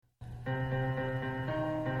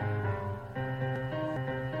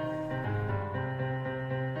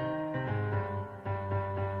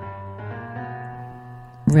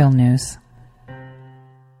Real news.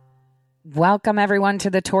 Welcome, everyone, to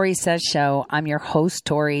the Tori Says Show. I'm your host,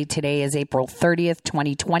 Tori. Today is April 30th,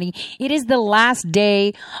 2020. It is the last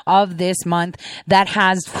day of this month that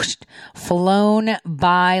has flown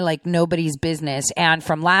by like nobody's business. And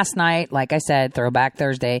from last night, like I said, Throwback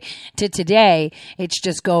Thursday, to today, it's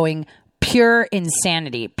just going pure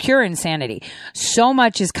insanity. Pure insanity. So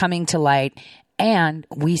much is coming to light, and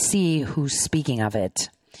we see who's speaking of it.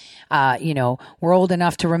 We're old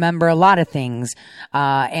enough to remember a lot of things,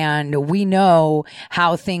 and we know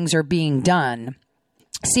how things are being done.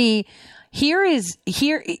 See, right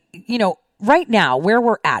now, where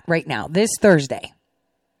we're at right now, this Thursday,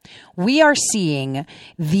 we are seeing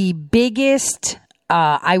the biggest,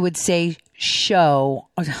 I would say, show,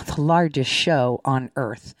 the largest show on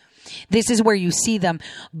earth. This is where you see them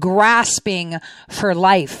grasping for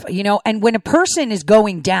life, and when a person is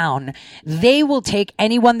going down, they will take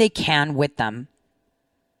anyone they can with them.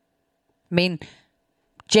 I mean,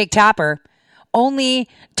 Jake Tapper only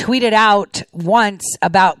tweeted out once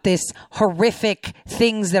about this horrific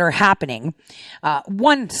things that are happening.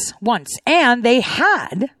 Once. And they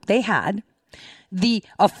had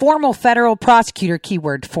a formal federal prosecutor,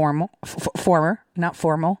 keyword formal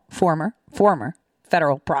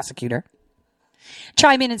federal prosecutor,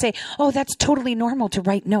 chime in and say, oh, that's totally normal to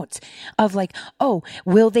write notes of like, oh,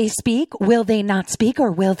 will they speak? Will they not speak? Or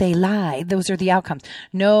will they lie? Those are the outcomes.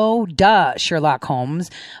 No, duh, Sherlock Holmes.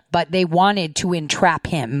 But they wanted to entrap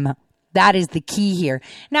him. That is the key here.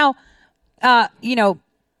 Now,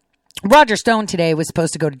 Roger Stone today was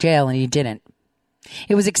supposed to go to jail and he didn't.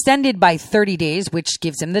 It was extended by 30 days, which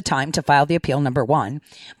gives him the time to file the appeal, number one.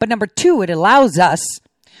 But number two, it allows us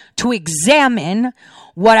to examine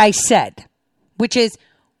what I said, which is,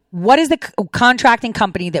 what is the contracting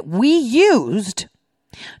company that we used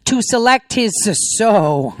to select his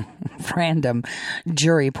so random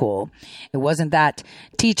jury pool? It wasn't that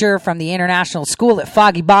teacher from the international school at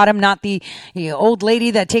Foggy Bottom, not the old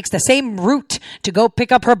lady that takes the same route to go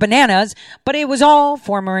pick up her bananas, but it was all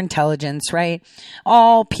former intelligence, right?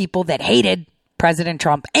 All people that hated President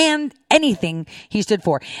Trump and anything he stood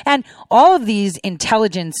for. And all of these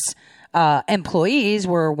intelligence employees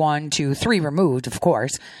were 1, 2, 3 removed, of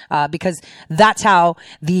course, because that's how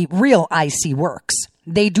the real IC works.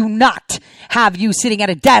 They do not have you sitting at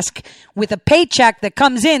a desk with a paycheck that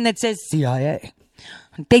comes in that says CIA.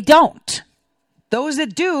 They don't. Those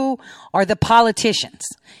that do are the politicians.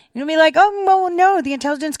 You'll be like, oh, well, no, the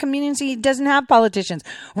intelligence community doesn't have politicians.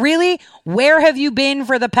 Really? Where have you been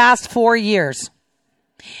for the past 4 years?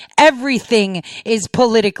 Everything is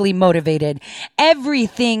politically motivated.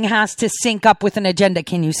 Everything has to sync up with an agenda.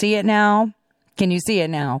 Can you see it now? Can you see it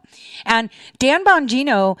now? And Dan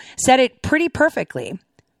Bongino said it pretty perfectly.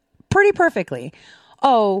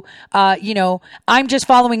 Oh, I'm just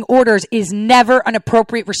following orders is never an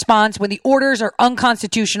appropriate response when the orders are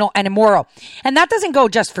unconstitutional and immoral. And that doesn't go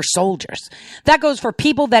just for soldiers. That goes for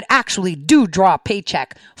people that actually do draw a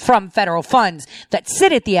paycheck from federal funds, that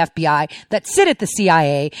sit at the FBI, that sit at the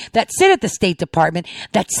CIA, that sit at the State Department,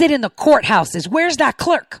 that sit in the courthouses. Where's that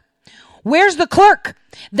clerk? Where's the clerk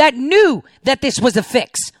that knew that this was a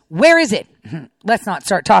fix? Where is it? Let's not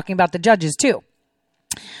start talking about the judges too.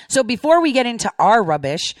 So before we get into our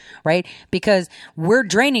rubbish, right, because we're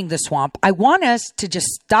draining the swamp, I want us to just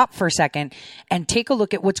stop for a second and take a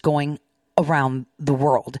look at what's going around the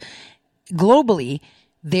world. Globally,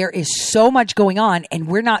 there is so much going on and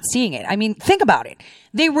we're not seeing it. I mean, think about it.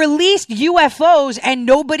 They released UFOs and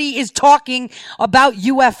nobody is talking about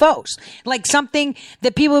UFOs. Like something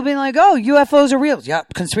that people have been like, oh, UFOs are real.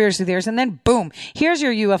 Yep, conspiracy theories. And then boom, here's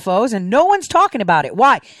your UFOs and no one's talking about it.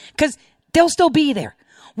 Why? Because they'll still be there.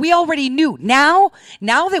 We already knew. Now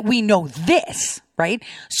that we know this, right?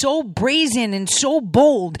 So brazen and so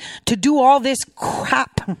bold to do all this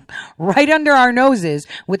crap right under our noses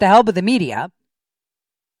with the help of the media.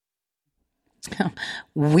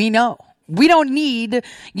 We know. We don't need,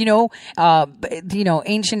 ancient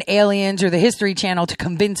aliens or the History Channel to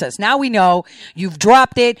convince us. Now we know. You've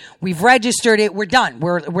dropped it. We've registered it. We're done.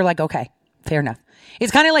 We're like, okay, fair enough.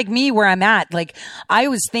 It's kind of like me where I'm at. Like I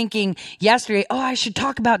was thinking yesterday, oh, I should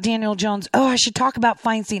talk about Daniel Jones. Oh, I should talk about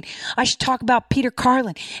Feinstein. I should talk about Peter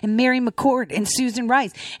Carlin and Mary McCord and Susan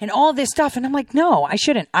Rice and all this stuff. And I'm like, no, I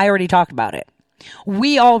shouldn't. I already talked about it.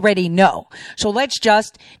 We already know. So let's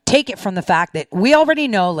just take it from the fact that we already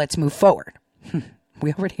know. Let's move forward.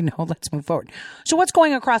 We already know. Let's move forward. So what's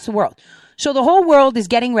going across the world? So the whole world is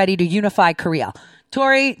getting ready to unify Korea.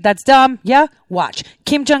 Tori, that's dumb. Yeah? Watch.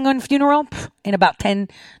 Kim Jong-un funeral in about 10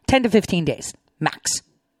 to 15 days. Max.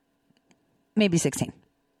 Maybe 16.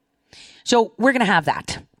 So we're going to have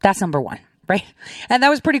that. That's number one, right? And that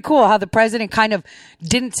was pretty cool how the president kind of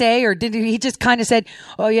didn't say or didn't, he just kind of said,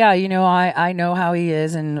 oh yeah, you know, I know how he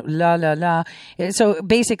is and la, la, la. So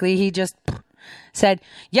basically he just said,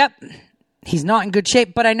 yep, he's not in good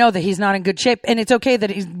shape, but I know that he's not in good shape. And it's okay that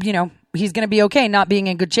he's, you know, he's going to be okay not being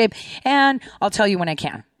in good shape. And I'll tell you when I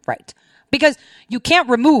can, right? Because you can't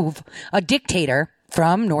remove a dictator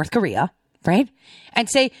from North Korea, right? And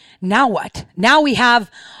say, now what? Now we have,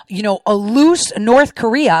 you know, a loose North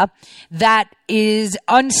Korea that is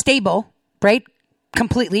unstable, right?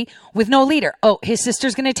 Completely with no leader. Oh, his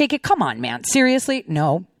sister's going to take it. Come on, man. Seriously?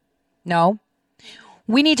 No.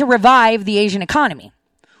 We need to revive the Asian economy.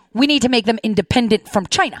 We need to make them independent from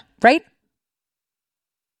China, right?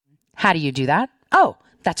 How do you do that? Oh,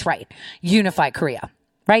 that's right. Unify Korea,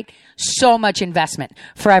 right? So much investment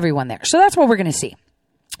for everyone there. So that's what we're going to see.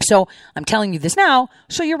 So I'm telling you this now,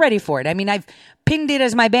 so you're ready for it. I mean, I've pinned it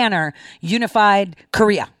as my banner, Unified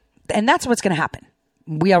Korea. And that's what's going to happen.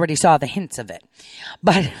 We already saw the hints of it,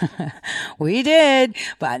 but we did,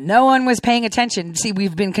 but no one was paying attention. See,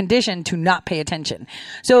 we've been conditioned to not pay attention.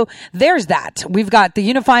 So there's that. We've got the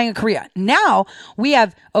unifying of Korea. Now we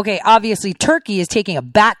have, okay, obviously Turkey is taking a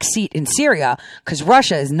back seat in Syria because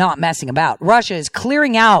Russia is not messing about. Russia is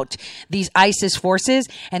clearing out these ISIS forces,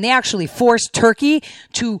 and they actually forced Turkey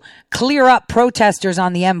to clear up protesters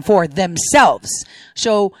on the M4 themselves.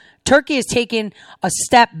 So Turkey has taken a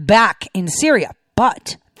step back in Syria.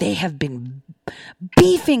 But they have been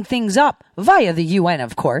beefing things up via the UN,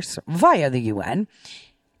 of course, via the UN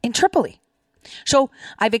in Tripoli. So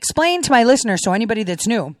I've explained to my listeners, so anybody that's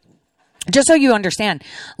new, just so you understand,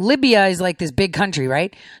 Libya is like this big country,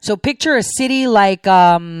 right? So picture a city like,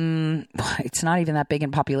 it's not even that big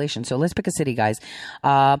in population. So let's pick a city, guys.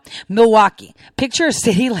 Milwaukee. Picture a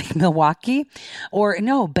city like Milwaukee, or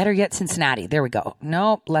no, better yet, Cincinnati. There we go.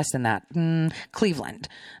 No, less than that. Cleveland.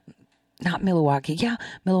 Not Milwaukee. Yeah,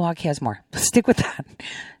 Milwaukee has more. Stick with that.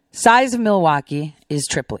 Size of Milwaukee is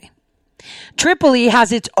Tripoli. Tripoli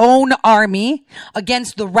has its own army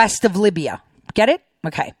against the rest of Libya. Get it?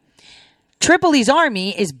 Okay. Tripoli's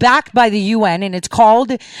army is backed by the UN and it's called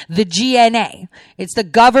the GNA. It's the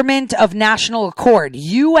Government of National Accord.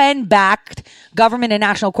 UN-backed Government of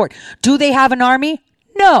National Accord. Do they have an army?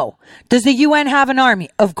 No. Does the UN have an army?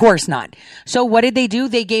 Of course not. So what did they do?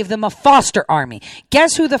 They gave them a foster army.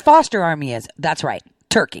 Guess who the foster army is? That's right.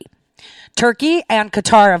 Turkey. Turkey and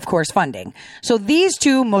Qatar, of course, funding. So these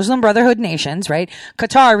two Muslim Brotherhood nations, right?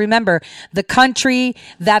 Qatar, remember, the country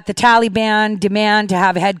that the Taliban demand to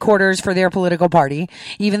have headquarters for their political party,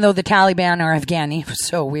 even though the Taliban are Afghani.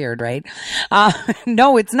 So weird, right?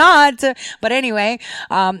 No, it's not. But anyway,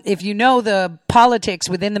 if you know the politics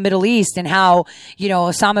within the Middle East and how, you know,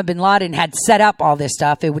 Osama bin Laden had set up all this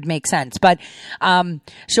stuff, it would make sense. But,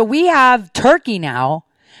 so we have Turkey now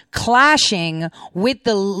clashing with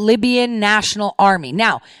the Libyan National Army.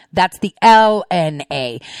 Now, that's the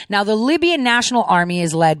LNA. Now, the Libyan National Army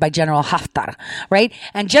is led by General Haftar, right?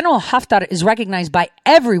 And General Haftar is recognized by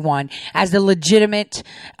everyone as the legitimate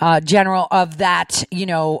general of that, you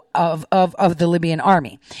know, of the Libyan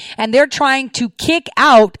army. And they're trying to kick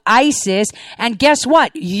out ISIS, and guess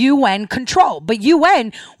what? UN control. But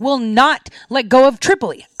UN will not let go of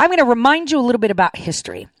Tripoli. I'm going to remind you a little bit about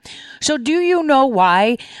history. So do you know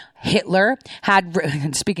why Hitler had,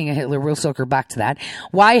 and speaking of Hitler, we'll circle back to that,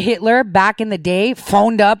 why Hitler back in the day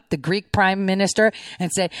phoned up the Greek prime minister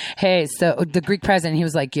and said, hey, so the Greek president, he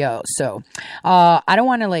was like, yo, so, I don't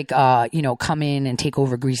want to like, you know, come in and take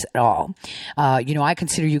over Greece at all. You know, I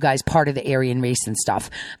consider you guys part of the Aryan race and stuff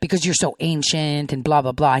because you're so ancient and blah,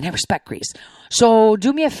 blah, blah. And I respect Greece. So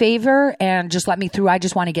do me a favor and just let me through. I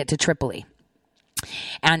just want to get to Tripoli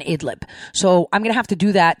and Idlib. So I'm going to have to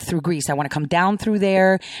do that through Greece. I want to come down through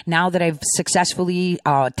there now that I've successfully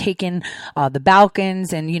taken the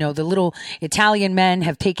Balkans, and, you know, the little Italian men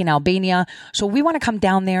have taken Albania. So we want to come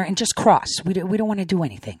down there and just cross. We don't want to do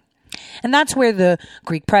anything. And that's where the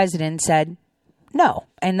Greek president said no.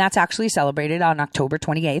 And that's actually celebrated on October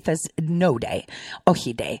 28th as No Day,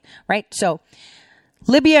 Ohi Day, right? So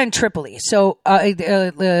Libya and Tripoli. So,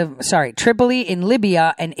 Tripoli in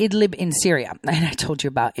Libya and Idlib in Syria. And I told you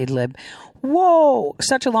about Idlib. Whoa,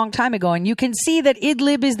 such a long time ago. And you can see that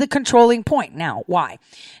Idlib is the controlling point. Now, why?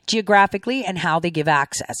 Geographically and how they give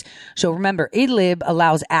access. So remember, Idlib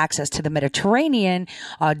allows access to the Mediterranean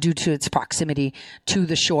due to its proximity to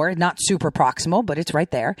the shore. Not super proximal, but it's right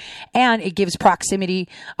there. And it gives proximity,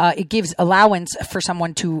 it gives allowance for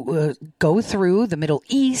someone to go through the Middle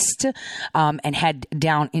East and head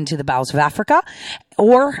down into the bowels of Africa,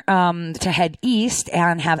 or to head east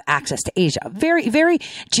and have access to Asia. Very, very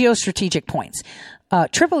geostrategic points.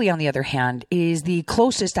 Tripoli, on the other hand, is the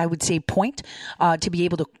closest, I would say, point to be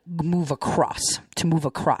able to move across,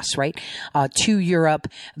 right, to Europe,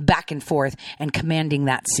 back and forth, and commanding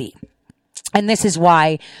that sea. And this is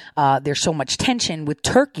why there's so much tension with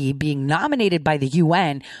Turkey being nominated by the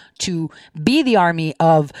UN to be the army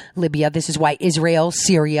of Libya. This is why Israel,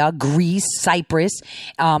 Syria, Greece, Cyprus,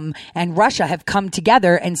 and Russia have come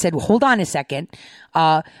together and said, well, hold on a second.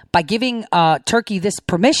 By giving Turkey this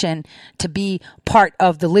permission to be part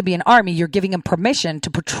of the Libyan army, you're giving them permission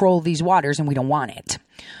to patrol these waters, and we don't want it.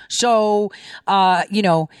 So,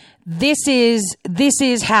 this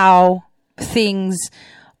is how things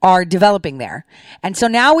are developing there. And so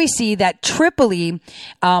now we see that Tripoli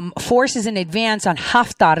forces an advance on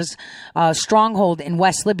Haftar's stronghold in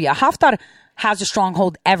West Libya. Haftar has a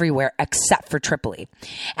stronghold everywhere except for Tripoli.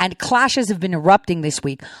 And clashes have been erupting this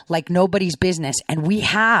week like nobody's business. And we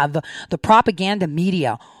have the propaganda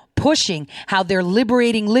media pushing how they're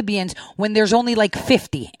liberating Libyans when there's only like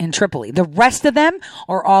 50 in Tripoli. The rest of them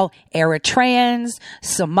are all Eritreans,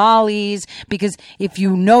 Somalis, because if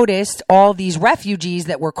you noticed, all these refugees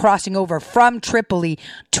that were crossing over from Tripoli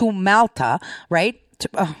to Malta, right?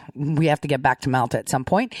 We have to get back to Malta at some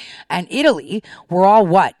point. And Italy were all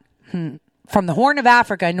what? From the Horn of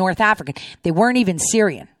Africa and North African. They weren't even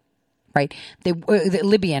Syrian, right? They were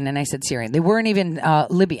Libyan, and I said Syrian. They weren't even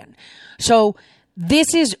Libyan. So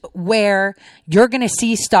this is where you're going to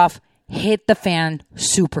see stuff hit the fan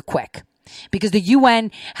super quick, because the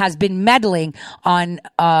UN has been meddling on,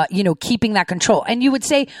 keeping that control. And you would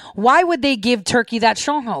say, why would they give Turkey that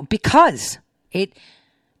stronghold? Because it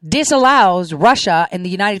disallows Russia and the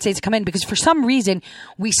United States to come in, because for some reason,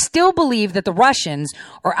 we still believe that the Russians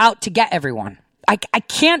are out to get everyone. I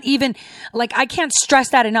can't stress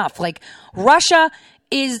that enough. Like, Russia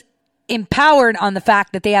is empowered on the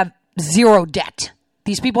fact that they have zero debt.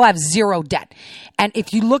 These people have zero debt. And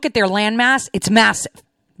if you look at their landmass, it's massive,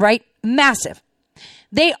 right? Massive.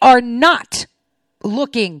 They are not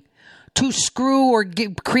looking to screw or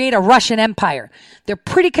create a Russian empire. They're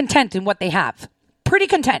pretty content in what they have. Pretty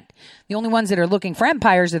content. The only ones that are looking for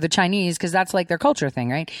empires are the Chinese, because that's like their culture thing,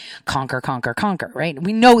 right? Conquer, conquer, conquer, right?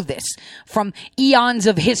 We know this from eons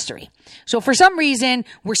of history. So for some reason,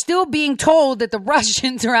 we're still being told that the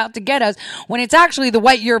Russians are out to get us when it's actually the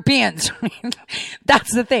white Europeans.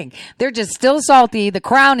 That's the thing. They're just still salty. The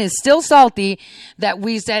crown is still salty that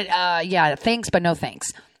we said, thanks, but no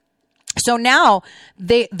thanks. So now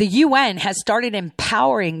the UN has started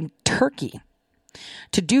empowering Turkey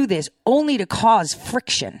to do this, only to cause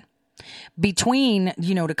friction between,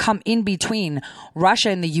 to come in between Russia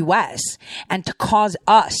and the US, and to cause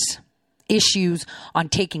us issues on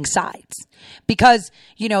taking sides. Because,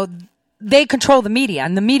 they control the media,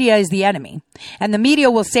 and the media is the enemy, and the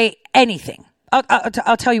media will say anything.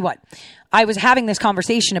 I'll tell you what. I was having this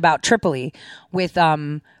conversation about Tripoli with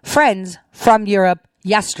friends from Europe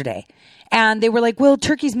yesterday. And they were like, well,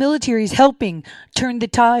 Turkey's military is helping turn the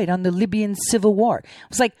tide on the Libyan civil war. I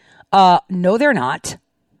was like, no, they're not.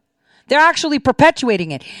 They're actually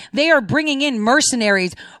perpetuating it. They are bringing in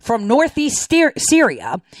mercenaries from northeast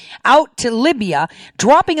Syria out to Libya,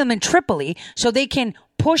 dropping them in Tripoli so they can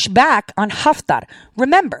push back on Haftar.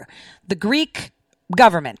 Remember, the Greek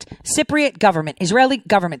government, Cypriot government, Israeli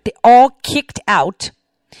government, they all kicked out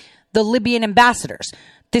the Libyan ambassadors.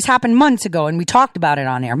 This happened months ago, and we talked about it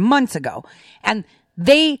on air months ago. And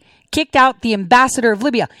they kicked out the ambassador of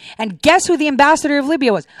Libya. And guess who the ambassador of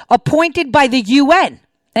Libya was? Appointed by the UN.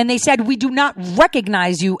 And they said, we do not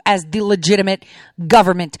recognize you as the legitimate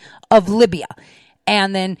government of Libya.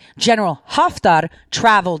 And then General Haftar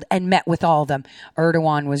traveled and met with all of them.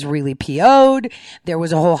 Erdogan was really PO'd. There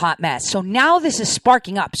was a whole hot mess. So now this is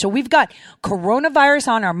sparking up. So we've got coronavirus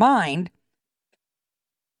on our mind,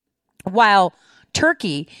 while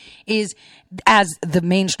Turkey is, as the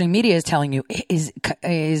mainstream media is telling you, is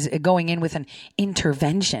going in with an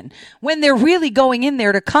intervention when they're really going in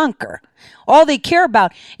there to conquer. All they care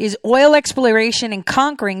about is oil exploration and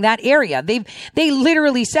conquering that area. They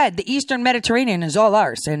literally said the Eastern Mediterranean is all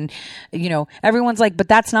ours. And, everyone's like, but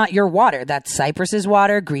that's not your water. That's Cyprus's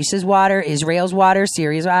water, Greece's water, Israel's water,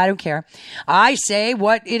 Syria's water. I don't care. I say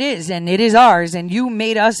what it is, and it is ours, and you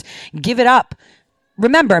made us give it up.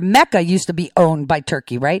 Remember, Mecca used to be owned by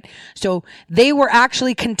Turkey, right? So they were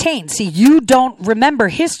actually contained. See, you don't remember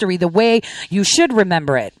history the way you should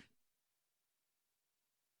remember it.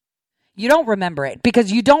 You don't remember it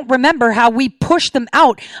because you don't remember how we pushed them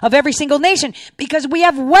out of every single nation because we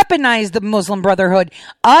have weaponized the Muslim Brotherhood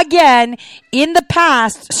again in the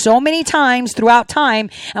past so many times throughout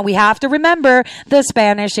time. And we have to remember the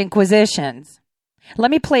Spanish Inquisitions.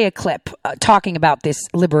 Let me play a clip talking about this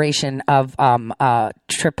liberation of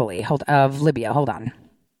Tripoli, of Libya. Hold on.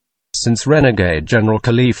 Since renegade General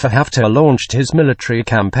Khalifa Haftar launched his military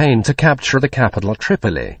campaign to capture the capital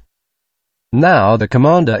Tripoli, now the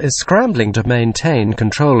commander is scrambling to maintain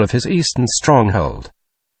control of his eastern stronghold.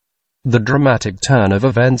 The dramatic turn of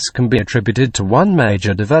events can be attributed to one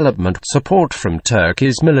major development: support from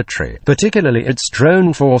Turkey's military, particularly its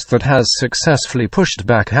drone force that has successfully pushed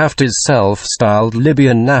back Haftar's self-styled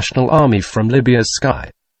Libyan National Army from Libya's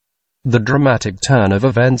sky. The dramatic turn of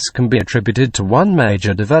events can be attributed to one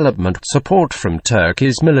major development: support from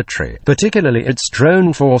Turkey's military, particularly its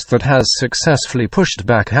drone force that has successfully pushed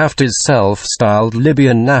back Haftar's self-styled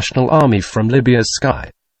Libyan National Army from Libya's sky.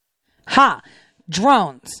 Ha!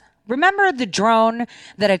 Drones. Remember the drone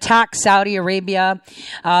that attacked Saudi Arabia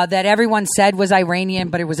that everyone said was Iranian,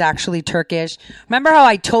 but it was actually Turkish? Remember how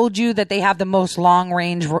I told you that they have the most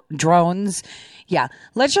long-range drones? Yeah,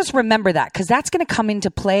 let's just remember that because that's going to come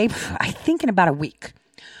into play, I think, in about a week.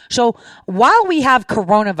 So while we have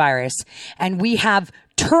coronavirus and we have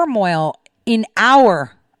turmoil in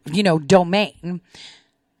our, domain,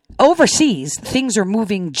 overseas, things are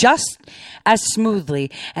moving just as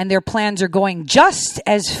smoothly and their plans are going just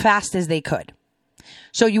as fast as they could.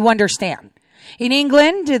 So you understand. In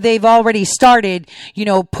England, they've already started,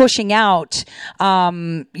 pushing out,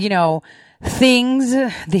 things.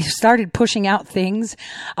 They've started pushing out things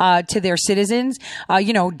to their citizens.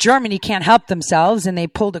 Germany can't help themselves, and they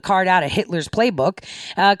pulled a card out of Hitler's playbook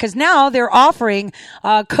because now they're offering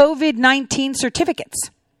COVID-19 certificates.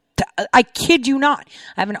 I kid you not.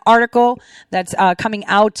 I have an article that's coming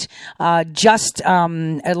out just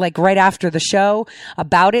like right after the show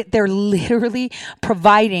about it. They're literally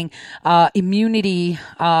providing immunity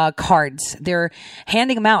cards. They're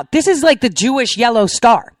handing them out. This is like the Jewish yellow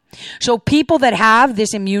star. So people that have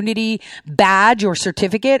this immunity badge or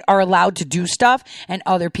certificate are allowed to do stuff and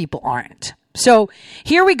other people aren't. So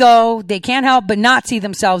here we go. They can't help but not see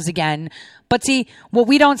themselves again. But see, what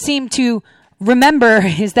we don't seem to remember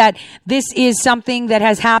is that this is something that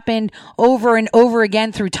has happened over and over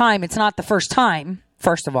again through time. It's not the first time,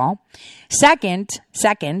 first of all. Second, it's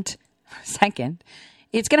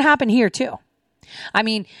going to happen here too. I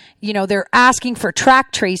mean, they're asking for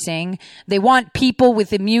track tracing. They want people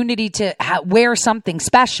with immunity to wear something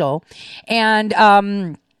special.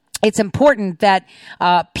 And it's important that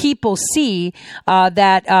people see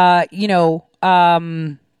that, how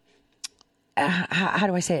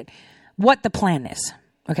do I say it? What the plan is.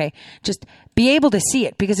 Okay. Just be able to see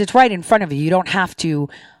it because it's right in front of you. You don't have to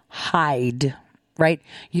hide, right?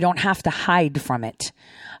 You don't have to hide from it.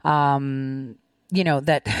 That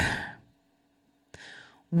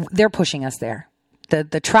they're pushing us there.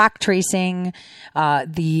 The track tracing,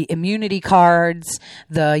 the immunity cards,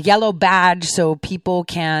 the yellow badge so people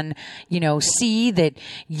can, see that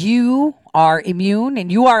you are immune and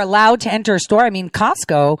you are allowed to enter a store. I mean,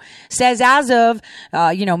 Costco says as of,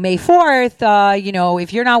 May 4th,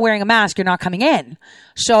 if you're not wearing a mask, you're not coming in.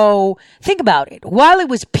 So think about it. While it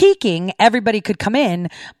was peaking, everybody could come in,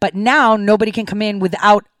 but now nobody can come in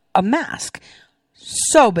without a mask.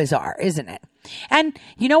 So bizarre, isn't it? And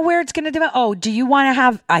you know where it's going to develop? Oh, do you want to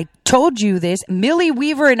have, I told you this, Millie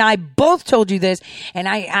Weaver and I both told you this, and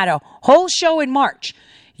I had a whole show in March.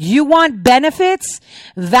 You want benefits?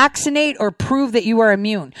 Vaccinate or prove that you are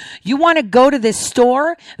immune. You want to go to this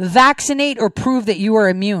store? Vaccinate or prove that you are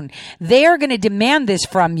immune. They are going to demand this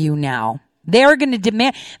from you now. They're going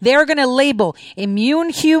to label immune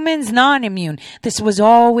humans, non-immune. This was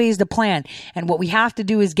always the plan. And what we have to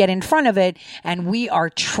do is get in front of it. And we are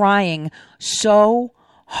trying so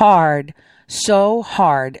hard,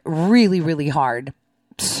 really, really hard.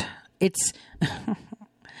 It's,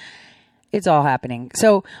 it's all happening.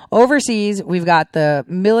 So overseas, we've got the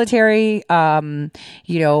military,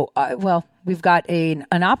 we've got an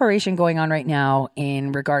operation going on right now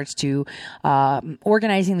in regards to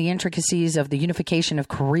organizing the intricacies of the unification of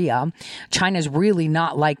Korea. China's really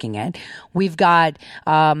not liking it. We've got,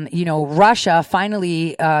 Russia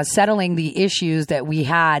finally settling the issues that we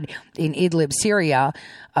had in Idlib, Syria.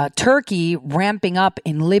 Turkey ramping up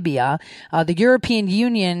in Libya, the European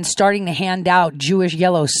Union starting to hand out Jewish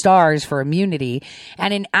yellow stars for immunity.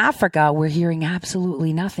 And in Africa, we're hearing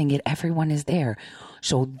absolutely nothing, yet everyone is there.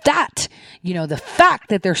 So that, the fact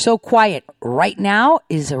that they're so quiet right now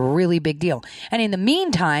is a really big deal. And in the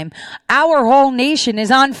meantime, our whole nation is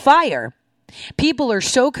on fire. People are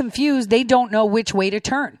so confused, they don't know which way to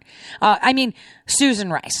turn.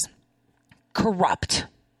 Susan Rice, corrupt.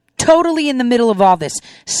 Totally in the middle of all this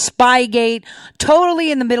Spygate,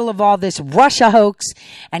 totally in the middle of all this Russia hoax.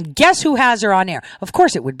 And guess who has her on air? Of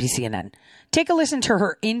course it would be CNN. Take a listen to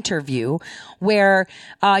her interview where,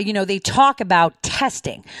 they talk about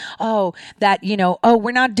testing.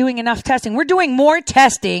 We're not doing enough testing. We're doing more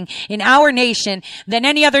testing in our nation than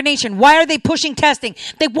any other nation. Why are they pushing testing?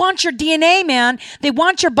 They want your DNA, man. They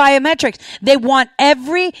want your biometrics. They want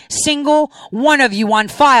every single one of you on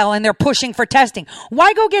file, and they're pushing for testing.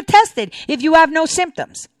 Why go get tested if you have no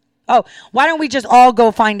symptoms? Oh, why don't we just all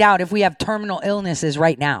go find out if we have terminal illnesses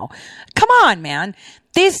right now? Come on, man.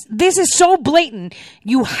 This is so blatant.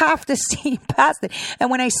 You have to see past it.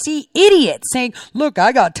 And when I see idiots saying, look,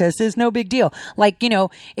 I got tested, it's no big deal. Like, in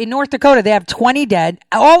North Dakota, they have 20 dead.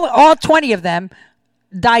 All 20 of them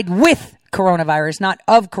died with coronavirus, not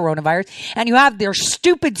of coronavirus. And you have their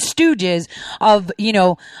stupid stooges of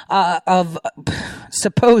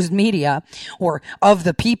supposed media or of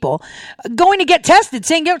the people going to get tested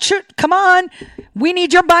saying, come on, we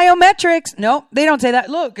need your biometrics. No, they don't say that.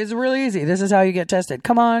 Look, it's really easy. This is how you get tested.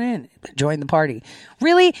 Come on in, join the party.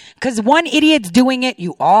 Really? Because one idiot's doing it,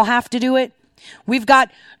 you all have to do it. We've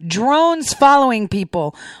got drones following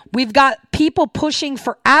people. We've got people pushing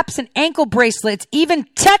for apps and ankle bracelets. Even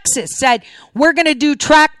Texas said, we're going to do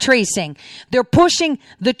track tracing. They're pushing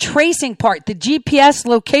the tracing part, the GPS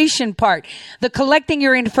location part, the collecting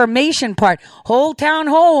your information part. Whole town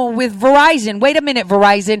hall with Verizon. Wait a minute,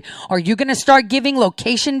 Verizon. Are you going to start giving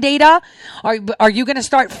location data? Are you going to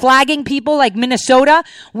start flagging people like Minnesota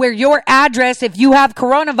where your address, if you have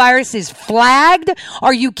coronavirus, is flagged?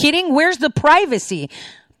 Are you kidding? Where's the privacy?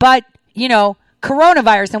 But,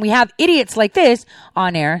 coronavirus, and we have idiots like this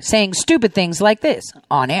on air saying stupid things like this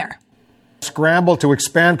on air. Scramble to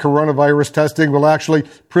expand coronavirus testing will actually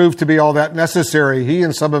prove to be all that necessary. He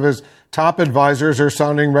and some of his top advisors are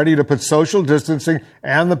sounding ready to put social distancing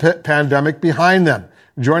and the pandemic behind them.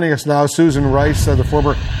 Joining us now, Susan Rice, the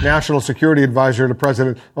former national security advisor to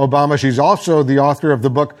President Obama. She's also the author of the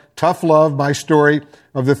book, Tough Love, My Story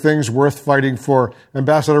of the Things Worth Fighting For.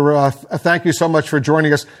 Ambassador, thank you so much for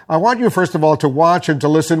joining us. I want you, first of all, to watch and to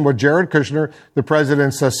listen what Jared Kushner, the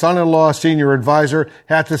president's son-in-law, senior advisor,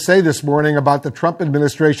 had to say this morning about the Trump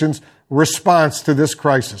administration's response to this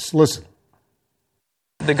crisis. Listen.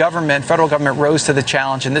 The federal government rose to the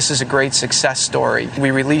challenge, and this is a great success story.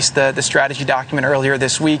 We released the strategy document earlier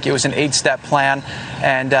this week. It was an 8-step plan,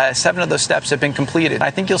 and 7 of those steps have been completed.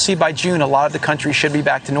 I think you'll see by June a lot of the country should be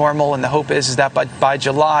back to normal, and the hope is that by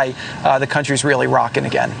July, the country's really rocking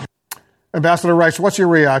again. Ambassador Rice, what's your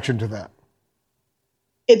reaction to that?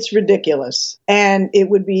 It's ridiculous, and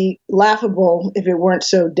it would be laughable if it weren't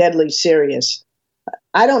so deadly serious.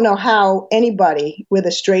 I don't know how anybody with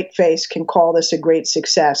a straight face can call this a great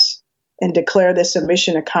success and declare this a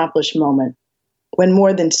mission accomplished moment when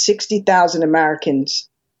more than 60,000 Americans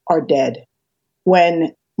are dead,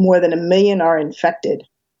 when more than 1 million are infected.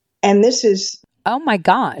 And this is... Oh my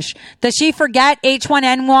gosh. Does she forget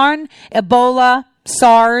H1N1, Ebola,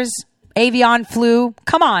 SARS, avian flu?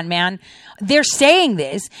 Come on, man. They're saying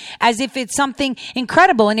this as if it's something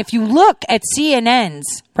incredible. And if you look at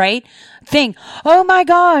CNN's, thing, oh my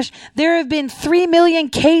gosh, there have been 3 million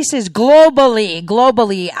cases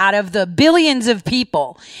globally out of the billions of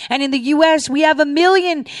people. And in the U.S., we have 1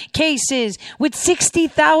 million cases with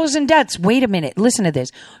 60,000 deaths. Wait a minute. Listen to this.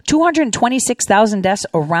 226,000 deaths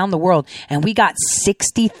around the world. And we got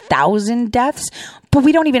 60,000 deaths. But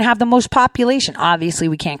we don't even have the most population. Obviously,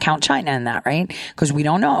 we can't count China in that, right? Because we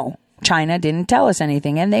don't know. China didn't tell us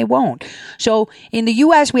anything, and they won't. So in the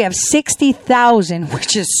U.S., we have 60,000,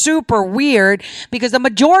 which is super weird because the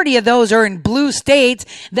majority of those are in blue states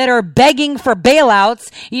that are begging for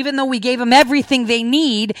bailouts, even though we gave them everything they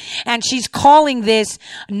need. And she's calling this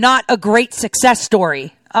not a great success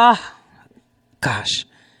story. Oh, gosh.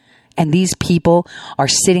 And these people are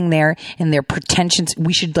sitting there in their pretensions.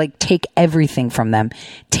 We should take everything from them.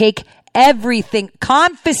 Take everything,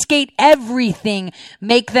 confiscate everything,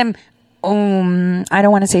 make them, I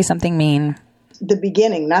don't want to say something mean. The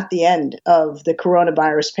beginning, not the end of the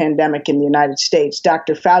coronavirus pandemic in the United States.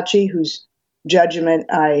 Dr. Fauci, whose judgment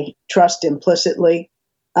I trust implicitly,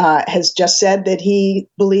 has just said that he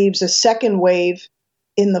believes a second wave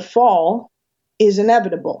in the fall is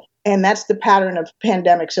inevitable. And that's the pattern of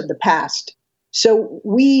pandemics of the past. So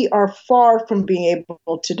we are far from being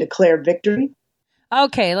able to declare victory.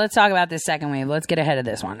 Okay, let's talk about this second wave. Let's get ahead of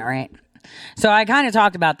this one, all right? So I kind of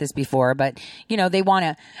talked about this before, but they want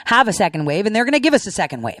to have a second wave, and they're going to give us a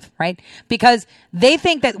second wave, right? Because they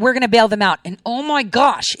think that we're going to bail them out. And oh my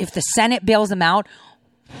gosh, if the Senate bails them out,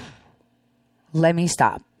 let me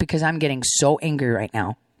stop because I'm getting so angry right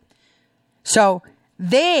now. So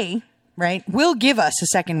they, right, will give us a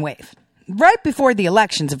second wave. Right before the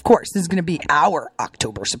elections, of course. This is going to be our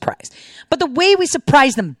October surprise. But the way we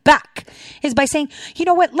surprise them back is by saying, you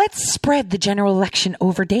know what, let's spread the general election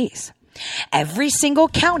over days. Every single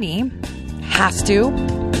county has to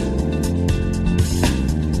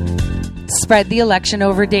spread the election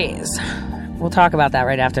over days. We'll talk about that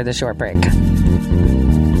right after the short break.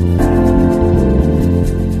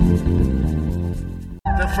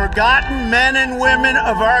 The forgotten men and women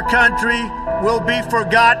of our country will be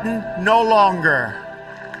forgotten no longer.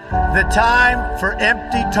 The time for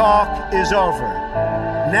empty talk is over.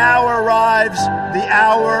 Now arrives the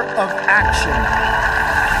hour of action.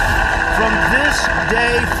 From this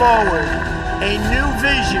day forward, a new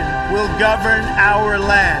vision will govern our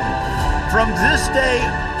land. From this day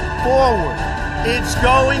forward, it's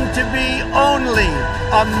going to be only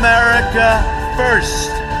America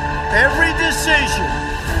first. Every decision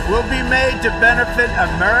will be made to benefit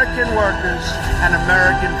American workers and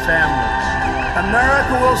American families.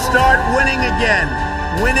 America will start winning again,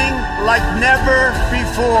 winning like never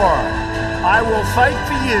before. I will fight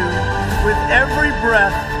for you with every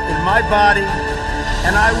breath in my body,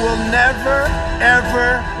 and I will never,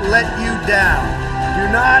 ever let you down.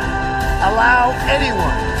 Do not allow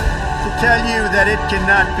anyone to tell you that it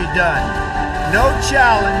cannot be done. No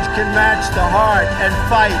challenge can match the heart and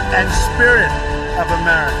fight and spirit of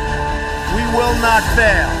America. We will not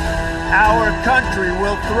fail. Our country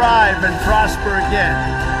will thrive and prosper again.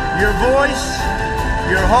 Your voice,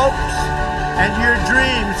 your hopes, and your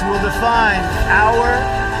dreams will define our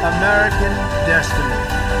American destiny.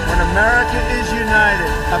 When America is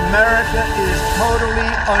united, America is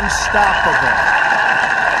totally unstoppable.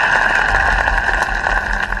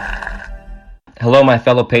 Hello, my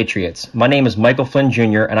fellow patriots. My name is Michael Flynn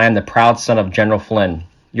Jr., and I am the proud son of General Flynn.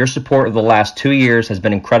 Your support of the last 2 years has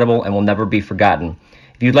been incredible and will never be forgotten.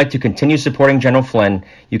 If you'd like to continue supporting General Flynn,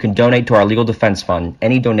 you can donate to our Legal Defense Fund.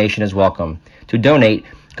 Any donation is welcome. To donate,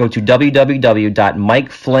 go to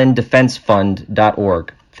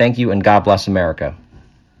www.mikeflynndefensefund.org. Thank you, and God bless America.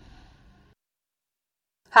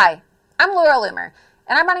 Hi, I'm Laura Loomer,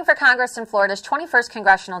 and I'm running for Congress in Florida's 21st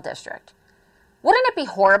Congressional District. Wouldn't it be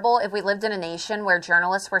horrible if we lived in a nation where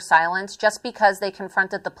journalists were silenced just because they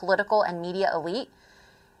confronted the political and media elite?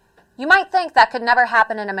 You might think that could never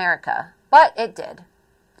happen in America, but it did.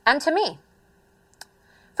 And to me.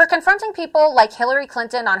 For confronting people like Hillary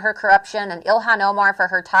Clinton on her corruption and Ilhan Omar for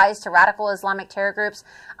her ties to radical Islamic terror groups,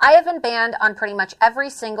 I have been banned on pretty much every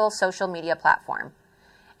single social media platform.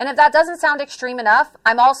 And if that doesn't sound extreme enough,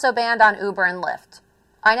 I'm also banned on Uber and Lyft.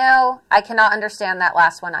 I know, I cannot understand that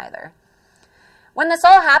last one either. When this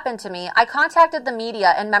all happened to me, I contacted the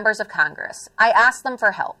media and members of Congress. I asked them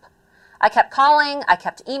for help. I kept calling, I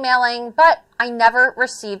kept emailing, but I never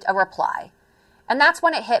received a reply. And that's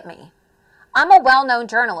when it hit me. I'm a well-known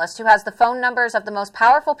journalist who has the phone numbers of the most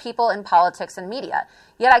powerful people in politics and media,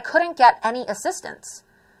 yet I couldn't get any assistance.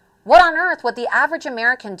 What on earth would the average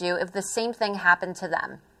American do if the same thing happened to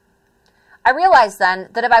them? I realized then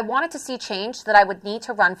that if I wanted to see change, that I would need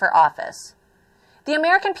to run for office. The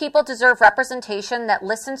American people deserve representation that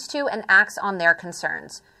listens to and acts on their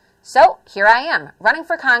concerns. So here I am, running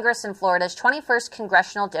for Congress in Florida's 21st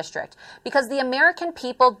Congressional District, because the American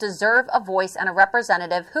people deserve a voice and a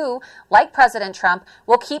representative who, like President Trump,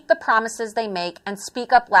 will keep the promises they make and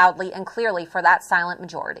speak up loudly and clearly for that silent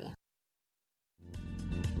majority.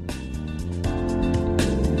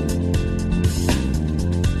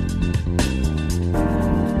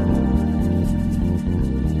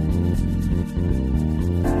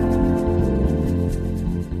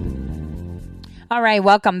 All right,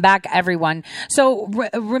 welcome back, everyone. So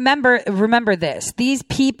remember this. These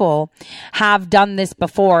people have done this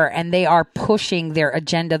before, and they are pushing their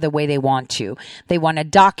agenda the way they want to. They want to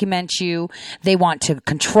document you. They want to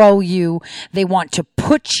control you. They want to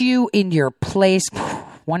put you in your place.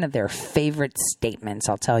 One of their favorite statements,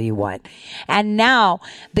 I'll tell you what. And now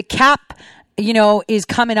the cap, is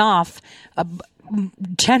coming off.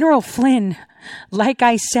 General Flynn, like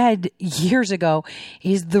I said years ago,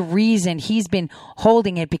 is the reason he's been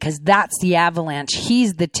holding it, because that's the avalanche.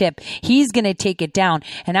 He's the tip. He's going to take it down.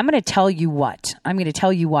 And I'm going to tell you what.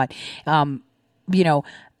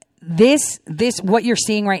 This what you're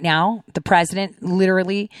seeing right now, the president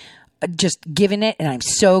literally just given it. And I'm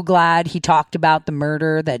so glad he talked about the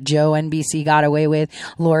murder that Joe NBC got away with,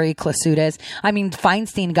 Lori Klasutis. I mean,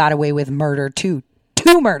 Feinstein got away with murder too.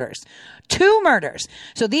 Two murders.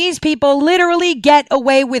 So these people literally get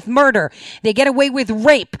away with murder. They get away with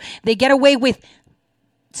rape. They get away with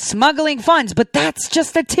smuggling funds, but that's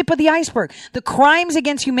just the tip of the iceberg. The crimes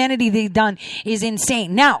against humanity they've done is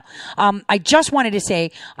insane. Now, I just wanted to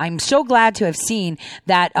say, I'm so glad to have seen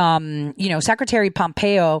that, Secretary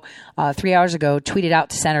Pompeo, 3 hours ago tweeted out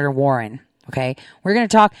to Senator Warren. Okay. We're going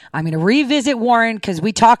to talk. I'm going to revisit Warren because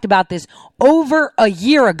we talked about this over a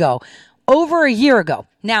year ago.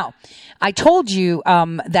 Now, I told you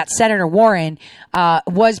that Senator Warren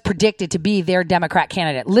was predicted to be their Democrat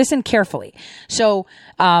candidate. Listen carefully. So,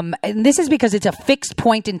 and this is because it's a fixed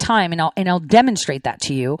point in time, and I'll demonstrate that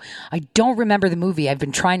to you. I don't remember the movie. I've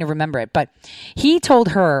been trying to remember it, but he told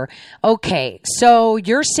her, "Okay, so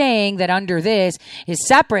you're saying that under this is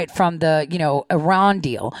separate from the Iran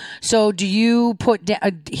deal. So do you put?"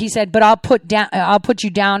 He said, "But I'll put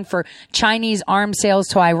you down for Chinese arms sales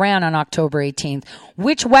to Iran on October 18th.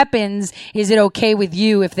 Which weapons is it okay with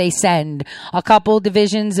you if they send? A couple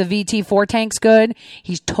divisions of VT-4 tanks good?"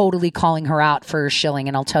 He's totally calling her out for her shilling.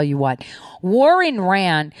 And I'll tell you what, Warren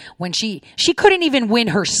ran when she couldn't even win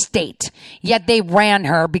her state, yet they ran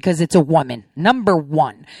her because it's a woman. Number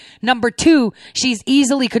one. Number two, she's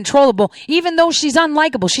easily controllable, even though she's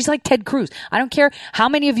unlikable. She's like Ted Cruz. I don't care how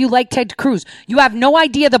many of you like Ted Cruz. You have no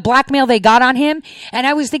idea the blackmail they got on him. And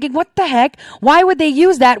I was thinking, what the heck? Why would they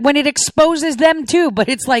use that when it exposes them too? But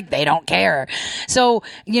it's like they don't care. So,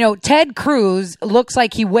 Ted Cruz looks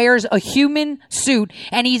like he wears a human suit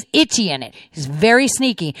and he's itchy in it. He's very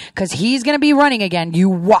sneaky because he's going to be running again. You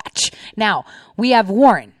watch. Now, we have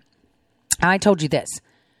Warren. I told you this.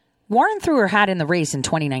 Warren threw her hat in the race in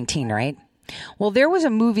 2019, right? Well, there was a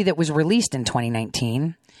movie that was released in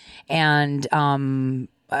 2019 and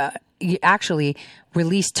actually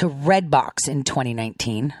released to Redbox in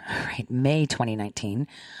 2019, right? May 2019.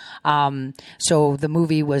 So the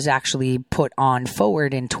movie was actually put on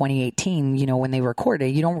forward in 2018, when they recorded it.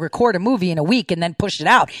 You don't record a movie in a week and then push it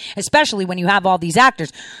out, especially when you have all these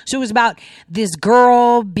actors. So it was about this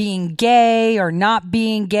girl being gay or not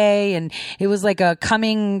being gay. And it was like a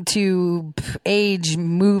coming to age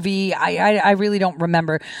movie. I really don't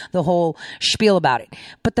remember the whole spiel about it,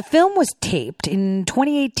 but the film was taped in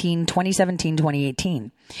 2018, 2017, 2018.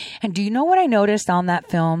 And do you know what I noticed on that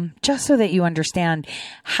film? Just so that you understand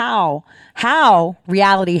how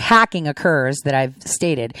reality hacking occurs that I've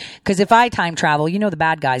stated. Because if I time travel, the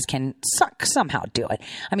bad guys can somehow do it.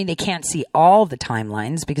 I mean, they can't see all the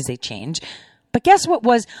timelines because they change. But guess what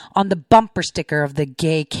was on the bumper sticker of the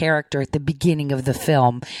gay character at the beginning of the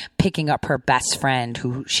film, picking up her best friend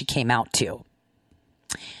who she came out to?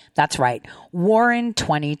 That's right. Warren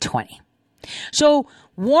 2020. So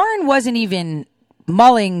Warren wasn't even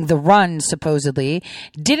mulling the run, supposedly,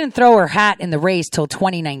 didn't throw her hat in the race till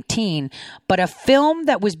 2019, but a film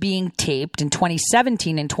that was being taped in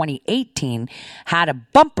 2017 and 2018 had a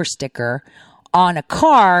bumper sticker on a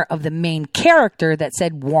car of the main character that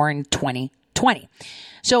said Warren 2020.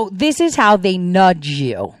 So this is how they nudge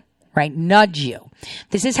you, right? Nudge you.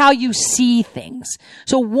 This is how you see things.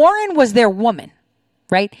 So Warren was their woman,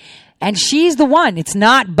 right? And she's the one. It's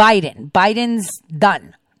not Biden. Biden's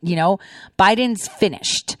done. Biden's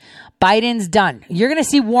finished. Biden's done. You're going to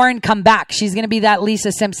see Warren come back. She's going to be that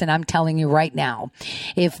Lisa Simpson, I'm telling you right now,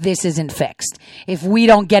 if this isn't fixed, if we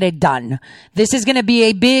don't get it done. This is going to be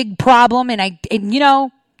a big problem. And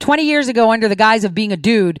 20 years ago, under the guise of being a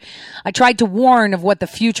dude, I tried to warn of what the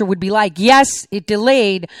future would be like. Yes, it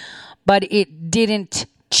delayed, but it didn't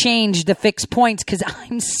change the fixed points because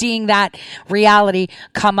I'm seeing that reality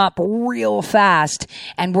come up real fast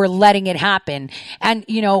and we're letting it happen. And,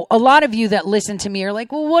 a lot of you that listen to me are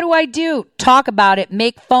like, well, what do I do? Talk about it,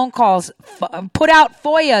 make phone calls, put out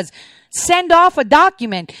FOIAs, send off a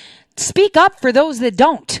document, speak up for those that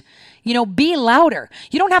don't. Be louder.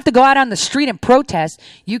 You don't have to go out on the street and protest.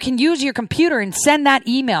 You can use your computer and send that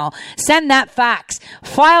email, send that fax,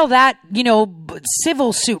 file that,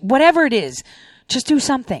 civil suit, whatever it is. Just do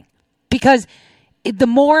something, because the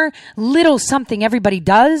more little something everybody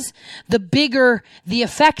does, the bigger the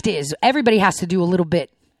effect is. Everybody has to do a little bit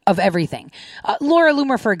of everything. Laura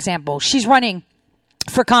Loomer, for example, she's running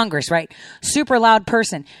for Congress, right? Super loud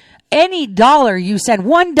person. Any dollar you send,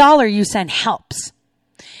 $1 you send helps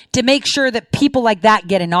to make sure that people like that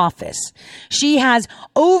get in office. She has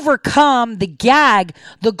overcome the gag,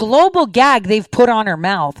 the global gag they've put on her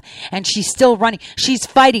mouth, and she's still running. She's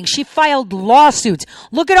fighting. She filed lawsuits.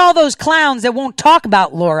 Look at all those clowns that won't talk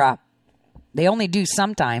about Laura. They only do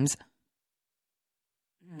sometimes.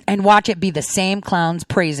 and watch it be the same clowns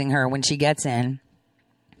praising her when she gets in.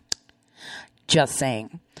 Just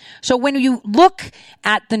saying. So when you look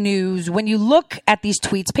at the news, when you look at these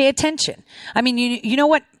tweets, pay attention. I mean, you know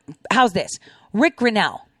what? How's this? Rick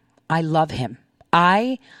Grinnell. I love him.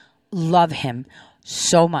 I love him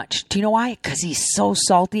so much. Do you know why? Because he's so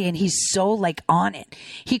salty and he's so like on it.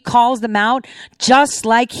 He calls them out just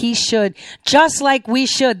like he should, just like we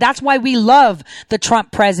should. That's why we love the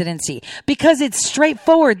Trump presidency, because it's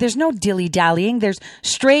straightforward. There's no dilly-dallying. There's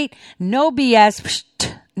straight, no BS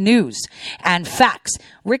news and facts.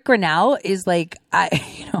 Rick Grinnell is like,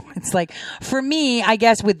 it's like, for me, I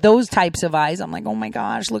guess with those types of eyes, I'm like, oh my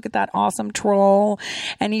gosh, look at that awesome troll.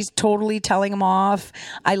 And he's totally telling him off.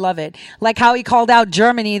 I love it. Like how he called out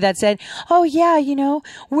Germany that said, oh yeah,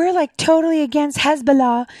 we're like totally against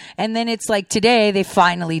Hezbollah. And then it's like today they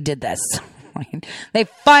finally did this. They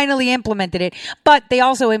finally implemented it, but they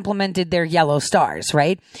also implemented their yellow stars,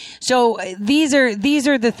 right? So these are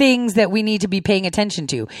the things that we need to be paying attention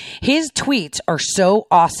to. His tweets are so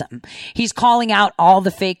awesome. He's calling out all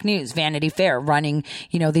the fake news, Vanity Fair running,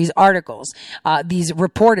 these articles, these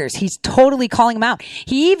reporters. He's totally calling them out.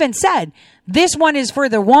 He even said, this one is for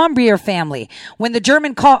the Warmbier family. When the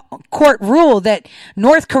German court ruled that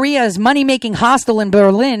North Korea's money-making hostel in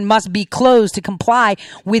Berlin must be closed to comply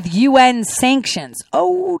with UN sanctions.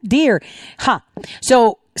 Oh, dear.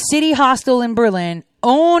 So, city hostel in Berlin,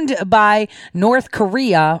 owned by North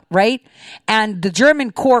Korea, right? And the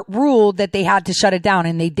German court ruled that they had to shut it down,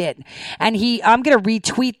 and they did. And I'm going to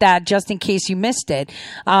retweet that just in case you missed it.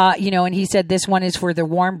 And he said this one is for the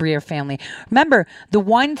Warmbier family. Remember, the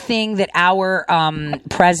one thing that our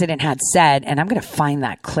president had said, and I'm going to find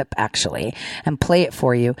that clip actually and play it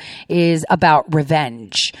for you, is about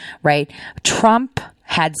revenge, right? Trump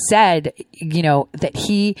had said, that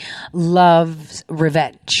he loves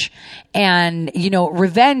revenge. And,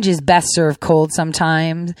 revenge is best served cold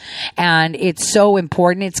sometimes. And it's so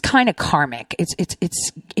important. It's kind of karmic. It's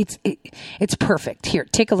perfect. Here,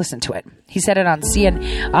 take a listen to it. He said it on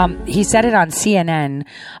CNN. He said it on CNN,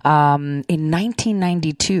 in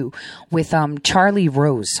 1992 with, Charlie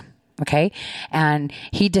Rose. Okay. And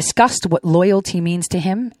he discussed what loyalty means to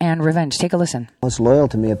him and revenge. Take a listen. Most loyal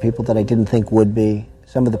to me are people that I didn't think would be.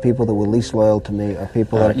 Some of the people that were least loyal to me are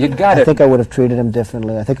people that I think I would have treated them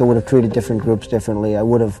differently. I think I would have treated different groups differently. I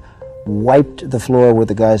would have wiped the floor with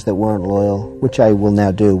the guys that weren't loyal, which I will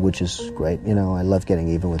now do, which is great. I love getting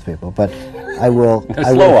even with people. But I would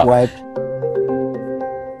have wiped.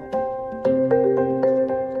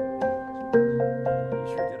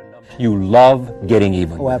 You love getting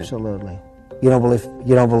even. Oh, absolutely. You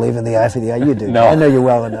don't believe in the eye for the eye. You do. No. I know you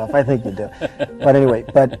well enough. I think you do. But anyway,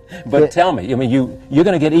 but tell me. You're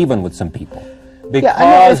going to get even with some people.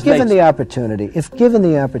 If given the opportunity,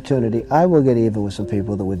 I will get even with some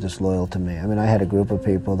people that were disloyal to me. I had a group of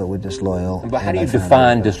people that were disloyal. But how do you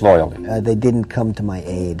define disloyalty? They didn't come to my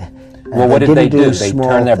aid. Well, what did they do? They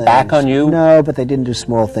turned their back on you? No, but they didn't do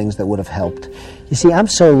small things that would have helped. You see, I'm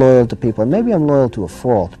so loyal to people, and maybe I'm loyal to a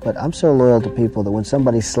fault, but I'm so loyal to people that when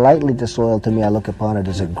somebody's slightly disloyal to me, I look upon it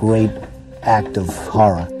as a great act of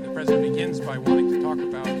horror. The president begins by wanting to talk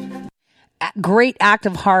about great act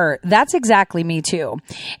of horror. That's exactly me too.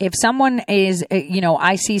 If someone is,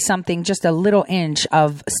 I see something just a little inch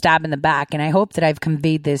of stab in the back, and I hope that I've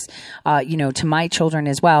conveyed this, to my children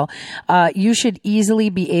as well. You should easily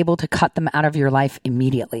be able to cut them out of your life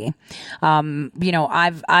immediately.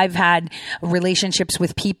 I've had relationships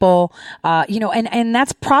with people, and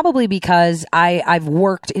that's probably because I've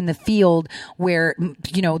worked in the field where,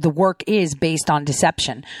 the work is based on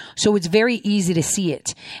deception. So it's very easy to see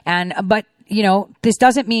it. But this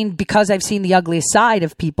doesn't mean because I've seen the ugliest side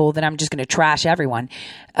of people that I'm just going to trash everyone.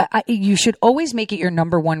 You should always make it your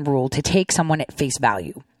number one rule to take someone at face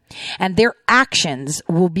value. And their actions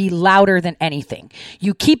will be louder than anything.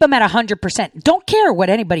 You keep them at 100%. Don't care what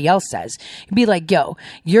anybody else says. Be like, yo,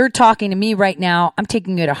 you're talking to me right now. I'm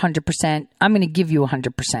taking it 100%. I'm going to give you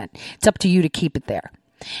 100%. It's up to you to keep it there.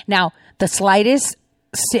 Now, the slightest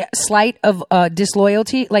slight of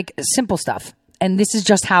disloyalty, like simple stuff. And this is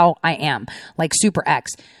just how I am, like Super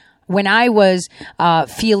X. When I was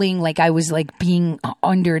feeling like I was like being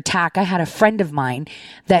under attack, I had a friend of mine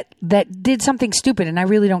that did something stupid, and I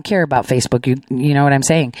really don't care about Facebook. You know what I'm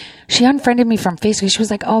saying? She unfriended me from Facebook. She was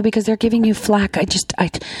like, "Oh, because they're giving you flack. I just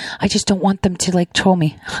don't want them to like troll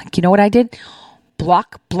me." You know what I did?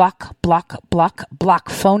 Block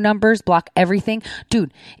phone numbers, block everything.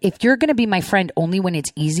 Dude, if you're going to be my friend only when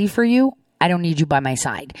it's easy for you, I don't need you by my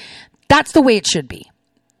side. That's the way it should be.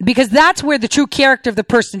 Because that's where the true character of the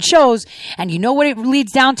person shows. And you know what it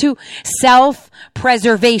leads down to?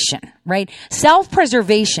 Self-preservation. right?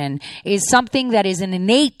 Self-preservation is something that is an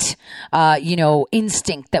innate,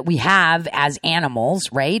 instinct that we have as animals,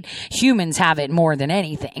 right? Humans have it more than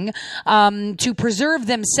anything, to preserve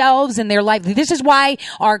themselves and their life. This is why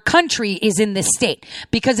our country is in this state,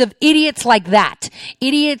 because of idiots like that.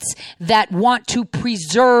 Idiots that want to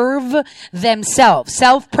preserve themselves.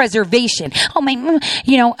 Self-preservation.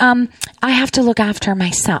 I have to look after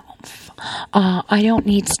myself. I don't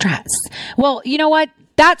need stress. Well, you know what?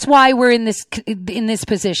 That's why we're in this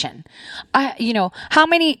position. How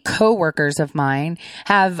many coworkers of mine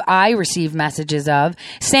have I received messages of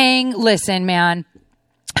saying, listen, man,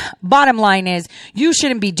 bottom line is you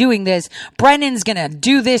shouldn't be doing this. Brennan's going to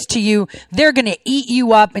do this to you. They're going to eat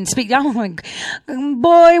you up and speak. Oh my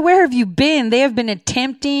boy, where have you been? They have been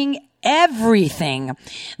attempting everything.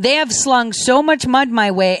 They have slung so much mud my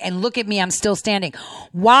way, and look at me, I'm still standing.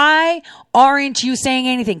 Why aren't you saying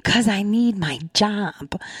anything? Because I need my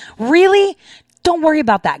job. Really? Don't worry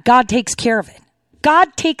about that. God takes care of it.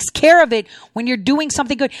 God takes care of it when you're doing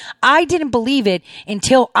something good. I didn't believe it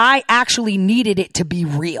until I actually needed it to be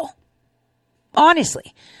real.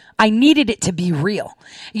 Honestly. I needed it to be real.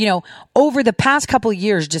 Over the past couple of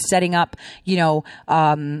years, just setting up,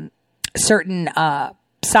 certain,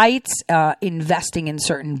 sites, investing in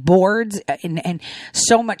certain boards and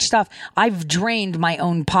so much stuff. I've drained my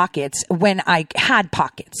own pockets when I had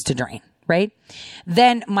pockets to drain, right?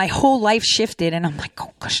 Then my whole life shifted and I'm like,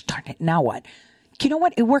 oh gosh darn it, now what? You know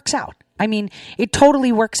what? It works out. I mean, it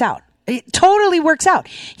totally works out. It totally works out.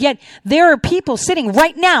 Yet there are people sitting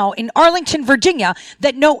right now in Arlington, Virginia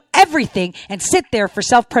that know everything and sit there for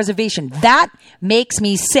self-preservation. That makes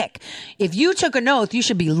me sick. If you took an oath, you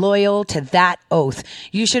should be loyal to that oath.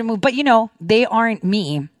 You should move. But they aren't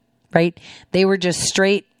me, right? They were just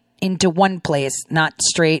straight into one place, not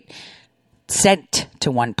straight sent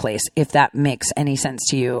to one place, if that makes any sense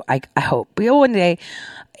to you. I hope. One day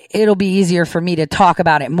it'll be easier for me to talk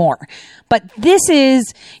about it more. But this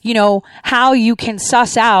is, how you can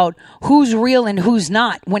suss out who's real and who's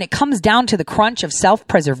not when it comes down to the crunch of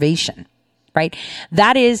self-preservation, right?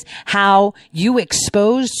 That is how you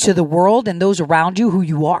expose to the world and those around you who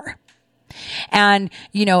you are. And,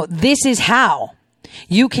 this is how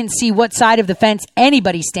you can see what side of the fence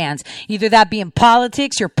anybody stands, either that be in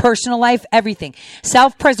politics, your personal life, everything.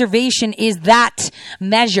 Self-preservation is that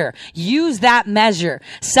measure. Use that measure.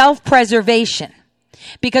 Self-preservation.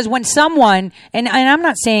 Because when someone, and I'm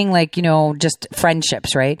not saying just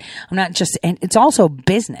friendships, right? And it's also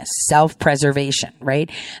business, self-preservation, right?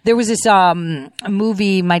 There was this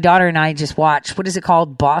movie my daughter and I just watched. What is it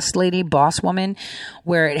called? Boss Lady, Boss Woman,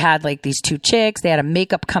 where it had these two chicks. They had a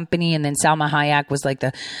makeup company, and then Salma Hayek was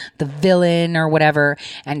the villain or whatever.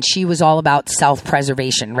 And she was all about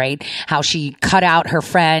self-preservation, right? How she cut out her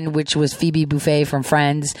friend, which was Phoebe Buffay from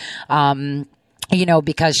Friends,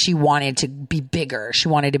 because she wanted to be bigger. She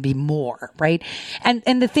wanted to be more, right?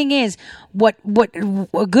 And the thing is, what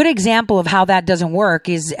a good example of how that doesn't work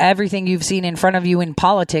is everything you've seen in front of you in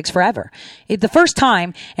politics forever. The first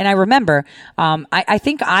time, and I remember, I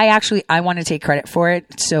think I want to take credit for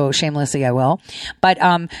it, so shamelessly I will. But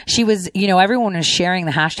she was, everyone was sharing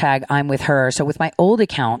the hashtag I'm with her. So with my old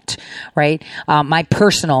account, right, my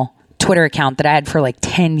personal Twitter account that I had for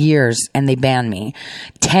 10 years and they banned me.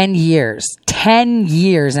 10 years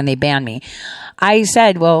and they banned me. I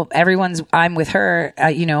said, well, I'm with her,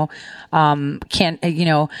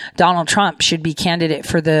 Donald Trump should be candidate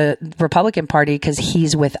for the Republican Party because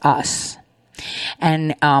he's with us.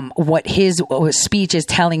 And what his speech is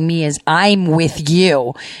telling me is, I'm with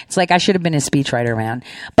you. It's I should have been a speechwriter, man.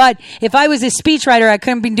 But if I was a speechwriter, I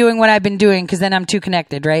couldn't be doing what I've been doing because then I'm too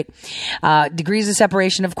connected, right? Degrees of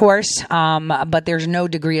separation, of course, but there's no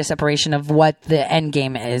degree of separation of what the end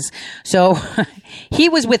game is. So he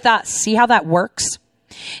was with us. See how that works?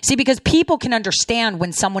 See, because people can understand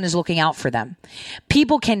when someone is looking out for them.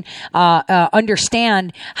 People can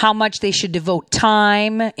understand how much they should devote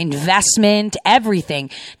time, investment, everything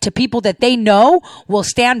to people that they know will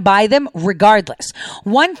stand by them regardless.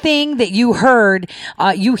 One thing that you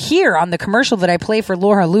hear on the commercial that I play for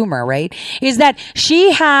Laura Loomer, right, is that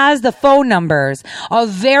she has the phone numbers of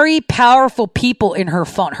very powerful people in her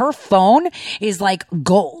phone. Her phone is like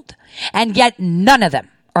gold, and yet none of them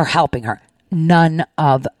are helping her. None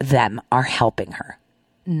of them are helping her.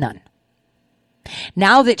 None.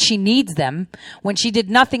 Now that she needs them, when she did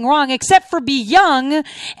nothing wrong except for be young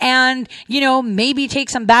and, maybe take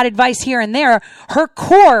some bad advice here and there, her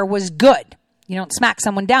core was good. You don't smack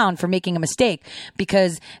someone down for making a mistake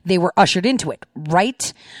because they were ushered into it,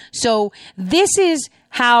 right? So this is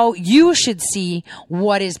how you should see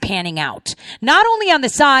what is panning out. Not only on the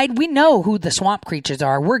side, we know who the swamp creatures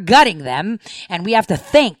are. We're gutting them, and we have to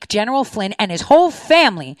thank General Flynn and his whole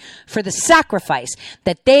family for the sacrifice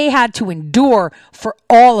that they had to endure for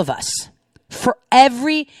all of us, for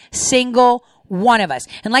every single one of us.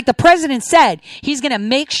 And like the president said, he's going to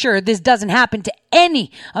make sure this doesn't happen to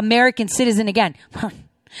any American citizen again.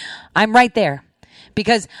 I'm right there.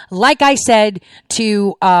 Because like I said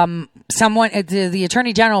to to the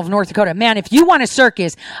Attorney General of North Dakota, man, if you want a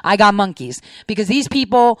circus, I got monkeys. Because these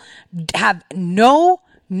people have no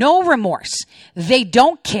remorse. They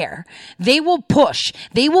don't care. They will push,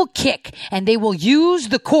 they will kick, and they will use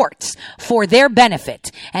the courts for their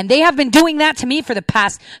benefit. And they have been doing that to me for the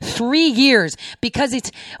past 3 years because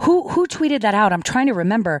it's who tweeted that out? I'm trying to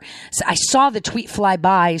remember. So I saw the tweet fly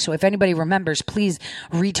by. So if anybody remembers, please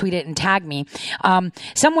retweet it and tag me.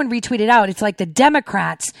 Someone retweeted out. It's like the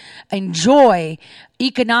Democrats enjoy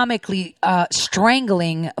economically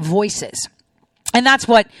strangling voices. And that's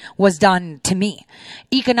what was done to me.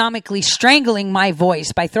 Economically strangling my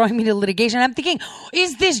voice by throwing me to litigation. I'm thinking,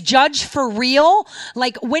 is this judge for real?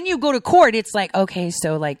 Like when you go to court, it's like, okay,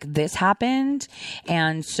 so like this happened.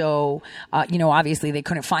 And so, obviously they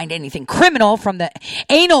couldn't find anything criminal from the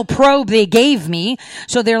anal probe they gave me.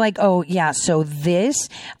 So they're like, oh yeah, so this,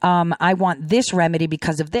 I want this remedy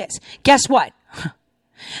because of this. Guess what?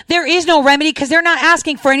 There is no remedy because they're not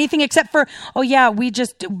asking for anything except for, oh yeah, we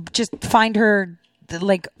just find her.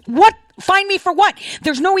 Like, what? Find me for what?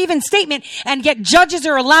 There's no even statement, and yet judges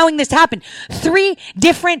are allowing this to happen. 3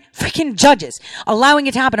 different freaking judges allowing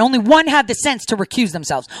it to happen. Only one had the sense to recuse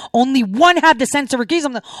themselves. Only one had the sense to recuse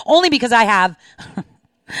themselves. Only because I have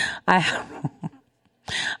how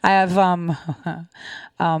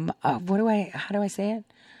do I say it?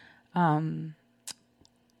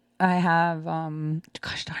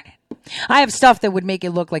 Gosh darn it. I have stuff that would make it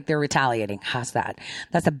look like they're retaliating. How's that?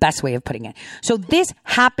 That's the best way of putting it. So this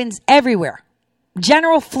happens everywhere.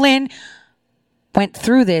 General Flynn went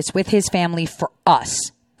through this with his family for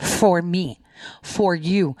us, for me, for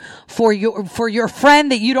you, for your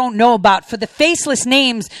friend that you don't know about, for the faceless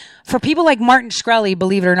names, for people like Martin Shkreli,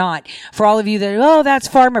 believe it or not, for all of you that, oh, that's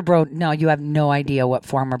Farmer Bro. No, you have no idea what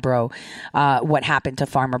Farmer Bro, what happened to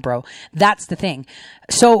Farmer Bro. That's the thing.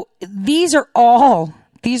 So these are all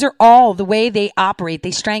the way they operate.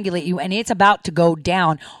 They strangulate you, and it's about to go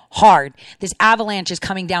down hard. This avalanche is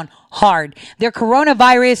coming down hard. Their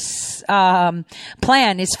coronavirus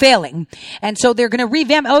plan is failing. And so they're going to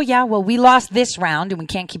revamp. Oh, yeah, well, we lost this round, and we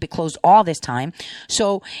can't keep it closed all this time.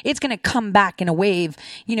 So it's going to come back in a wave,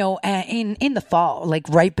 in the fall, like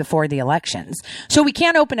right before the elections. So we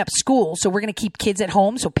can't open up school. So we're going to keep kids at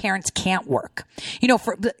home so parents can't work.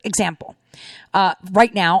 For example,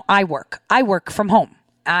 right now I work from home.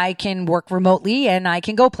 I can work remotely and I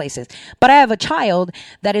can go places. But I have a child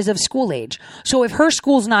that is of school age. So if her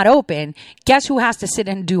school's not open, guess who has to sit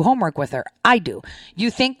and do homework with her? I do.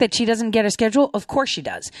 You think that she doesn't get a schedule? Of course she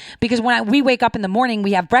does. Because when we wake up in the morning,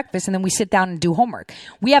 we have breakfast and then we sit down and do homework.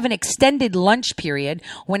 We have an extended lunch period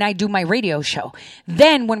when I do my radio show.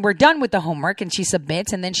 Then when we're done with the homework and she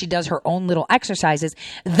submits and then she does her own little exercises,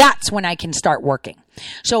 that's when I can start working.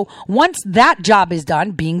 So once that job is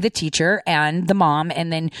done, being the teacher and the mom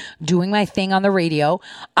and then doing my thing on the radio,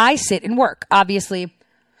 I sit and work. Obviously,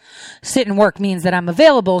 sit and work means that I'm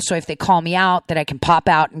available. So if they call me out, that I can pop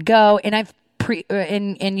out and go. And I've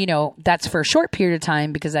that's for a short period of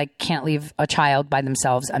time because I can't leave a child by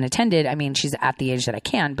themselves unattended. I mean, she's at the age that I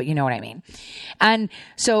can, but you know what I mean. And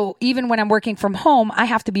so even when I'm working from home, I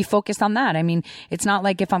have to be focused on that. I mean, it's not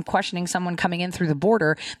like if I'm questioning someone coming in through the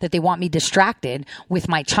border that they want me distracted with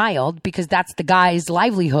my child because that's the guy's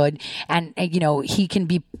livelihood and he can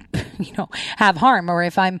be, have harm. Or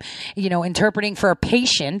if I'm, interpreting for a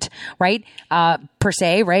patient, right? Per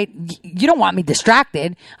se, right? You don't want me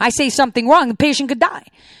distracted. I say something wrong, the patient could die,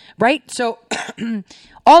 right? So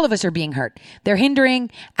all of us are being hurt. They're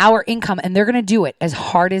hindering our income and they're going to do it as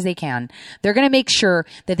hard as they can. They're going to make sure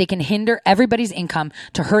that they can hinder everybody's income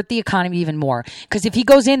to hurt the economy even more. Because if he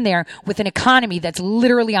goes in there with an economy that's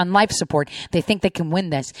literally on life support, they think they can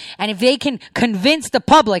win this. And if they can convince the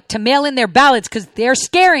public to mail in their ballots because they're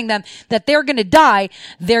scaring them that they're going to die,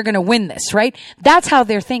 they're going to win this, right? That's how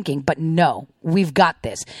they're thinking. But no, we've got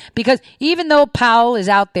this. Because even though Powell is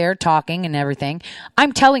out there talking and everything,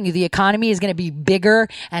 I'm telling you, the economy is going to be bigger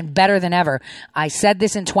and better than ever. I said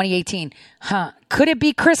this in 2018. Could it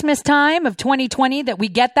be Christmas time of 2020 that we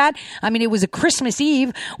get that? I mean, it was a Christmas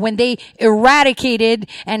Eve when they eradicated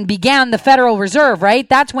and began the Federal Reserve, right?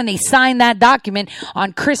 That's when they signed that document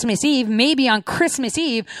on Christmas Eve. Maybe on Christmas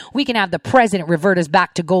Eve, we can have the president revert us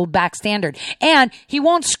back to gold back standard. And he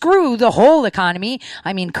won't screw the whole economy.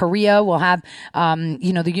 I mean, Korea will have,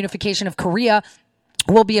 the unification of Korea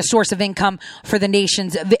will be a source of income for the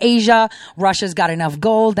nations of Asia. Russia's got enough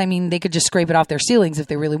gold. I mean, they could just scrape it off their ceilings if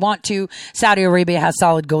they really want to. Saudi Arabia has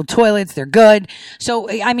solid gold toilets. They're good. So,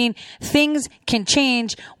 I mean, things can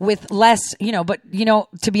change with less, but,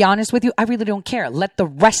 to be honest with you, I really don't care. Let the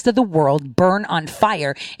rest of the world burn on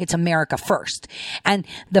fire. It's America first. And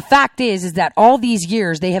the fact is that all these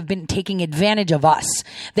years they have been taking advantage of us.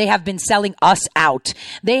 They have been selling us out.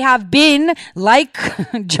 They have been, like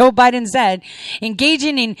Joe Biden said, engaging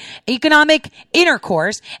in economic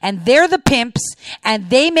intercourse, and they're the pimps and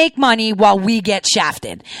they make money while we get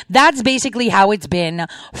shafted. That's basically how it's been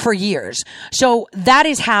for years. So that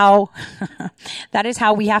is how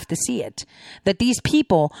we have to see it. That these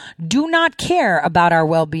people do not care about our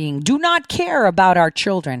well-being, do not care about our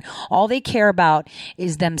children. All they care about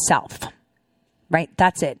is themselves. Right?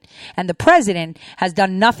 That's it. And the president has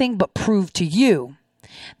done nothing but prove to you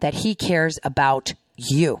that he cares about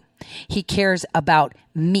you. He cares about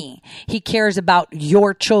me. He cares about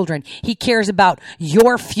your children. He cares about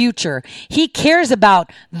your future. He cares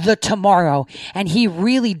about the tomorrow. And he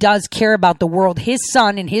really does care about the world his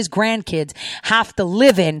son and his grandkids have to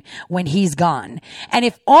live in when he's gone. And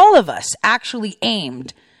if all of us actually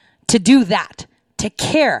aimed to do that, to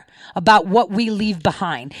care about what we leave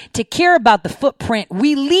behind, to care about the footprint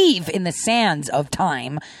we leave in the sands of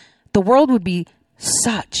time, the world would be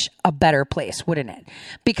such a better place, wouldn't it?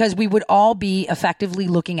 Because we would all be effectively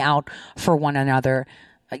looking out for one another,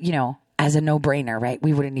 as a no-brainer, right?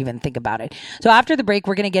 We wouldn't even think about it. So after the break,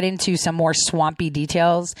 we're going to get into some more swampy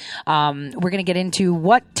details. We're going to get into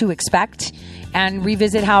what to expect and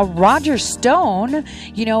revisit how Roger Stone,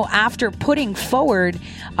 after putting forward,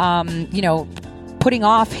 putting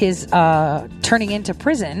off his turning into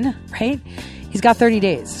prison, right? He's got 30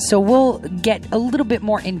 days. So we'll get a little bit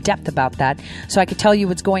more in depth about that so I could tell you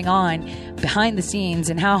what's going on behind the scenes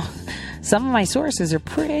and how some of my sources are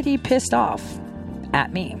pretty pissed off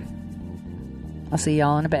at me. I'll see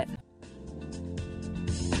y'all in a bit.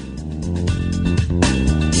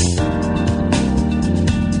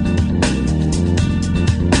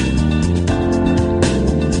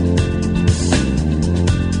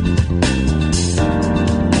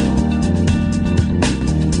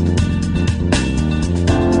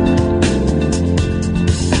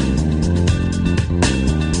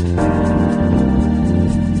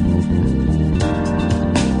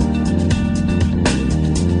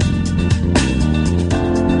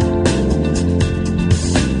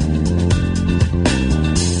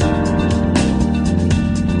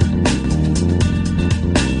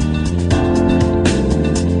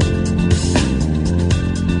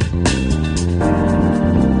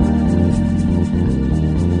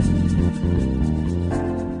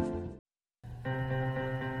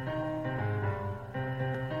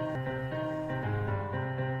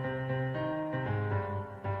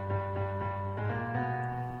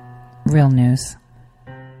 Real news.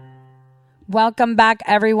 Welcome back,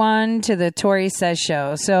 everyone, to the Tori Says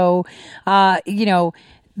Show. So,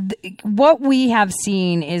 what we have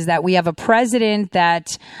seen is that we have a president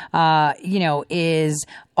that, is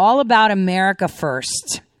all about America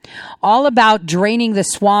first. All about draining the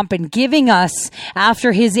swamp and giving us,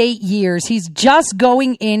 after his 8 years, he's just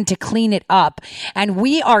going in to clean it up. And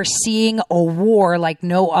we are seeing a war like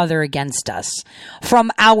no other against us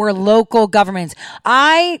from our local governments.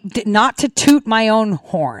 Not to toot my own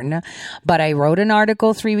horn, but I wrote an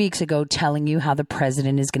article 3 weeks ago telling you how the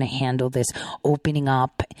president is going to handle this opening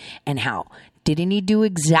up and how. Didn't he do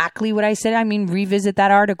exactly what I said? I mean, revisit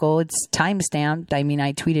that article. It's timestamped. I mean,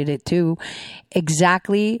 I tweeted it too.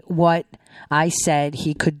 Exactly what I said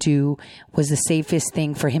he could do was the safest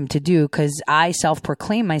thing for him to do, because I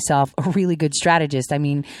self-proclaim myself a really good strategist. I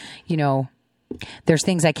mean, there's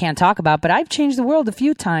things I can't talk about, but I've changed the world a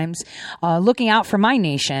few times, looking out for my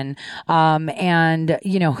nation. And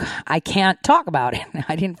I can't talk about it.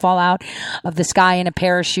 I didn't fall out of the sky in a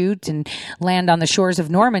parachute and land on the shores of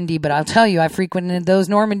Normandy, but I'll tell you, I frequented those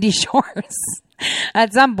Normandy shores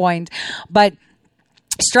at some point. But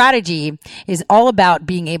strategy is all about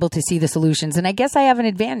being able to see the solutions. And I guess I have an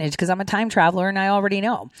advantage because I'm a time traveler and I already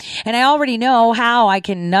know. And I already know how I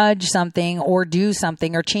can nudge something or do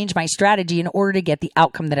something or change my strategy in order to get the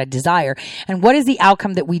outcome that I desire. And what is the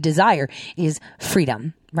outcome that we desire is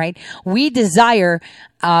freedom. right? We desire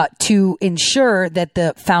to ensure that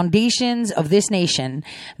the foundations of this nation,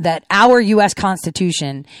 that our U.S.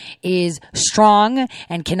 Constitution is strong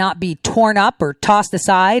and cannot be torn up or tossed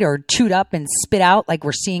aside or chewed up and spit out like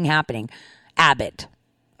we're seeing happening. Abbott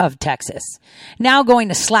of Texas now going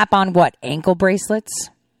to slap on what? Ankle bracelets?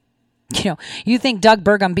 You know, you think Doug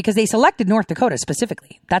Burgum, because they selected North Dakota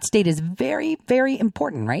specifically. That state is very, very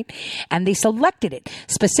important, right? And they selected it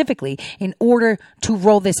specifically in order to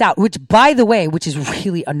roll this out, which, by the way, which is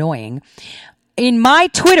really annoying. In my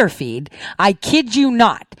Twitter feed, I kid you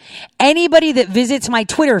not, anybody that visits my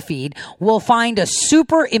Twitter feed will find a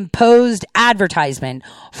superimposed advertisement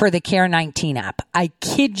for the Care 19 app. I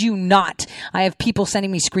kid you not. I have people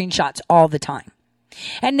sending me screenshots all the time.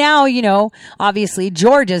 And now, you know, obviously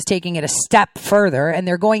Georgia's taking it a step further, and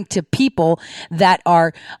they're going to people that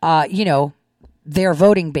are, you know, their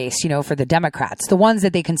voting base, you know, for the Democrats, the ones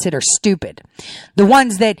that they consider stupid, the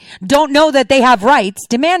ones that don't know that they have rights,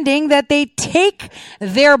 demanding that they take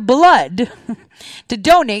their blood to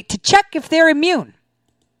donate to check if they're immune.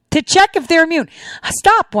 To check if they're immune.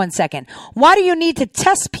 Stop 1 second. Why do you need to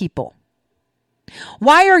test people?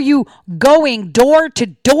 Why are you going door to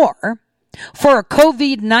door for a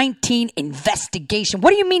COVID-19 investigation?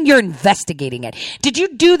 What do you mean you're investigating it? Did you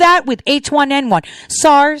do that with H1N1,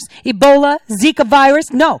 SARS, Ebola, Zika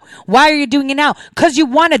virus? No. Why are you doing it now? Because you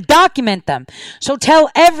want to document them. So tell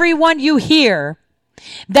everyone you hear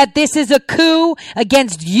that this is a coup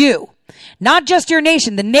against you. Not just your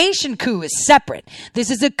nation. The nation coup is separate. This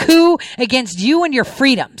is a coup against you and your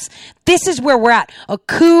freedoms. This is where we're at. A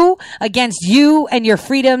coup against you and your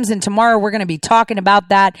freedoms. And tomorrow we're going to be talking about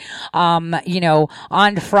that, you know,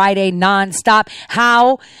 on Friday nonstop.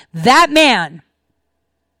 How that man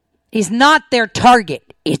is not their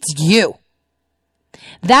target. It's you.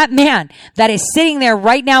 That man that is sitting there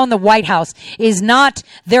right now in the White House is not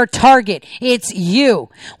their target. It's you.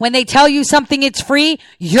 When they tell you something it's free,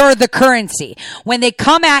 you're the currency. When they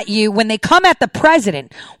come at you, when they come at the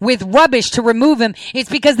president with rubbish to remove him,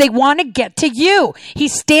 it's because they want to get to you.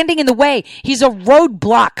 He's standing in the way. He's a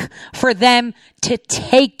roadblock for them to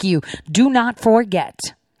take you. Do not forget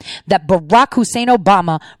that Barack Hussein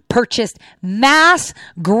Obama purchased mass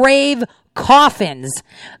grave coffins.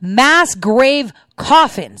 Mass grave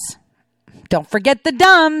coffins. Don't forget the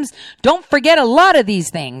dumbs. Don't forget a lot of these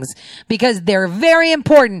things because they're very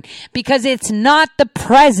important, because it's not the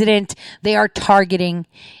president they are targeting.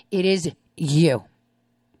 It is you.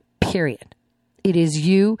 Period. It is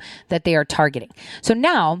you that they are targeting. So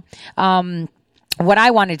now, what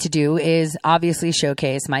I wanted to do is obviously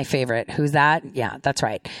showcase my favorite. Who's that? Yeah, that's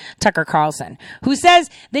right. Tucker Carlson, who says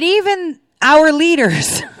that even our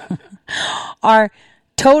leaders are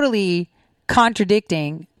totally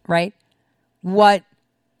contradicting, right, what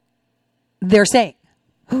they're saying.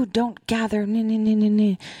 Who don't gather.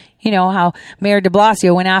 You know, how Mayor de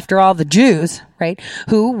Blasio went after all the Jews, right,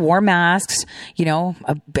 who wore masks, you know,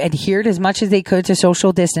 adhered as much as they could to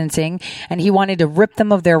social distancing, and he wanted to rip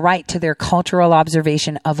them of their right to their cultural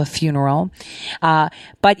observation of a funeral.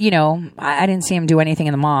 But, you know, I didn't see him do anything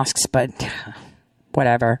in the mosques, but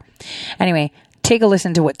whatever. Anyway, take a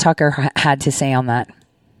listen to what Tucker had to say on that.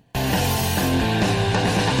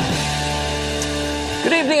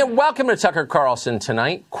 Good evening and welcome to Tucker Carlson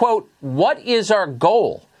tonight. Quote, what is our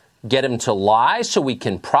goal? Get him to lie so we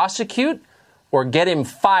can prosecute, or get him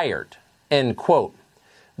fired? End quote.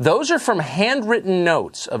 Those are from handwritten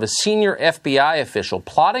notes of a senior FBI official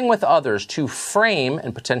plotting with others to frame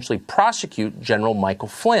and potentially prosecute General Michael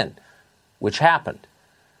Flynn, which happened.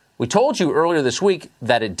 We told you earlier this week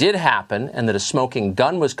that it did happen and that a smoking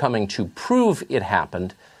gun was coming to prove it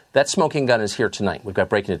happened. That smoking gun is here tonight. We've got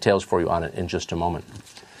breaking details for you on it in just a moment.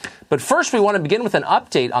 But first, we want to begin with an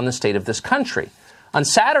update on the state of this country. On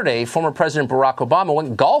Saturday, former President Barack Obama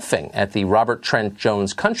went golfing at the Robert Trent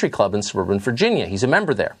Jones Country Club in suburban Virginia. He's a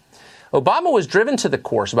member there. Obama was driven to the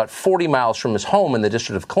course about 40 miles from his home in the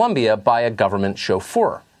District of Columbia by a government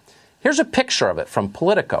chauffeur. Here's a picture of it from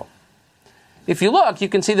Politico. If you look, you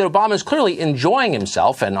can see that Obama is clearly enjoying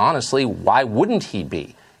himself, and honestly, why wouldn't he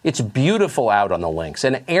be? It's beautiful out on the links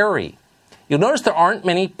and airy. You'll notice there aren't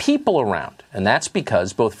many people around, and that's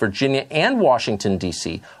because both Virginia and Washington,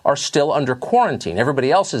 D.C. are still under quarantine.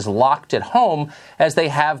 Everybody else is locked at home, as they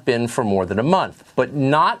have been for more than a month, but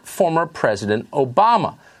not former President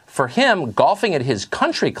Obama. For him, golfing at his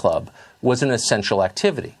country club was an essential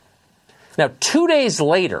activity. Now, 2 days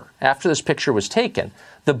later, after this picture was taken,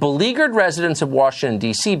 the beleaguered residents of Washington,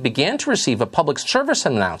 D.C. began to receive a public service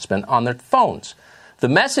announcement on their phones. The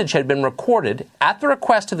message had been recorded at the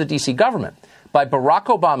request of the D.C. government by Barack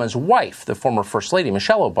Obama's wife, the former First Lady,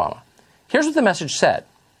 Michelle Obama. Here's what the message said.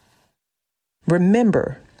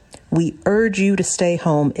 Remember, we urge you to stay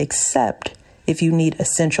home except if you need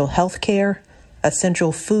essential health care,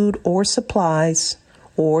 essential food or supplies,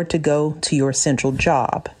 or to go to your essential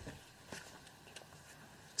job.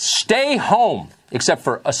 Stay home except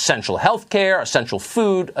for essential health care, essential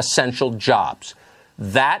food, essential jobs.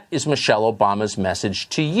 That is Michelle Obama's message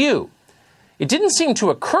to you. It didn't seem to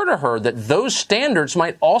occur to her that those standards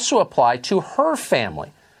might also apply to her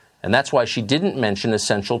family. And that's why she didn't mention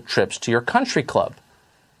essential trips to your country club.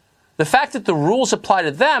 The fact that the rules apply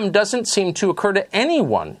to them doesn't seem to occur to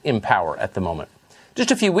anyone in power at the moment.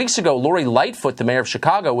 Just a few weeks ago, Lori Lightfoot, the mayor of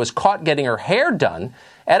Chicago, was caught getting her hair done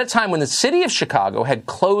at a time when the city of Chicago had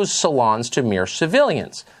closed salons to mere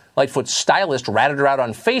civilians. Lightfoot's stylist ratted her out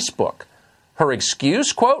on Facebook. Her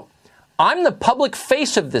excuse, quote, "I'm the public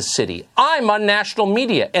face of this city. I'm on national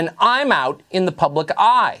media, and I'm out in the public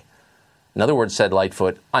eye." In other words, said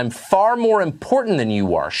Lightfoot, "I'm far more important than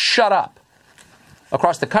you are. Shut up."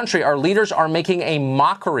 Across the country, our leaders are making a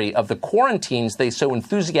mockery of the quarantines they so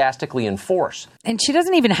enthusiastically enforce. And she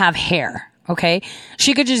doesn't even have hair, okay?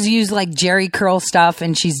 She could just use like Jerry curl stuff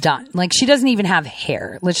and she's done. Like, she doesn't even have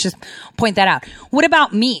hair. Let's just point that out. What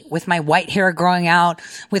about me with my white hair growing out,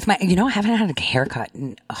 with my, I haven't had a haircut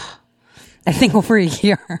in, I think over a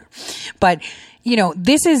year. But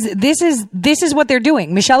this is what they're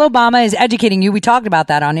doing. Michelle Obama is educating you. We talked about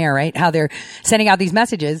that on air, right? How they're sending out these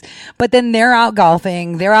messages, but then they're out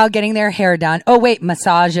golfing. They're out getting their hair done. Oh, wait,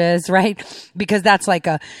 massages, right? Because that's like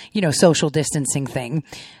a, social distancing thing.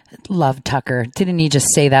 Love Tucker. Didn't he just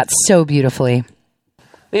say that so beautifully?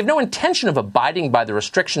 They have no intention of abiding by the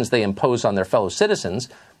restrictions they impose on their fellow citizens.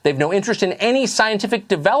 They have no interest in any scientific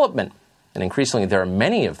development. And increasingly, there are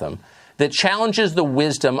many of them that challenges the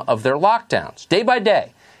wisdom of their lockdowns. Day by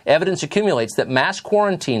day, evidence accumulates that mass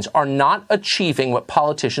quarantines are not achieving what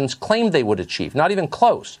politicians claimed they would achieve, not even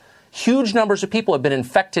close. Huge numbers of people have been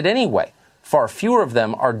infected anyway. Far fewer of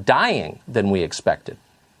them are dying than we expected.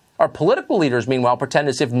 Our political leaders, meanwhile, pretend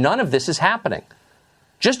as if none of this is happening.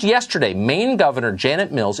 Just yesterday, Maine Governor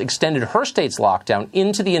Janet Mills extended her state's lockdown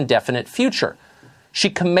into the indefinite future.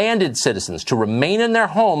 She commanded citizens to remain in their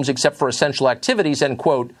homes except for essential activities and,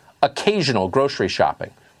 quote, occasional grocery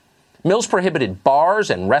shopping. Mills prohibited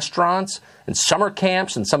bars and restaurants and summer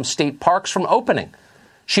camps and some state parks from opening.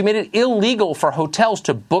 She made it illegal for hotels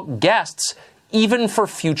to book guests even for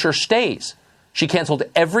future stays. She canceled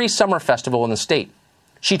every summer festival in the state.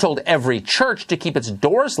 She told every church to keep its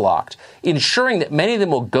doors locked, ensuring that many of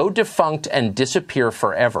them will go defunct and disappear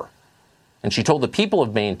forever. And she told the people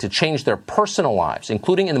of Maine to change their personal lives,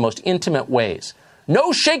 including in the most intimate ways.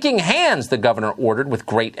 No shaking hands, the governor ordered with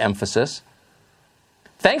great emphasis.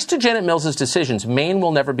 Thanks to Janet Mills' decisions, Maine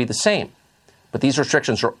will never be the same. But these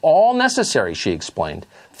restrictions are all necessary, she explained,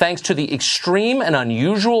 thanks to the extreme and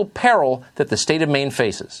unusual peril that the state of Maine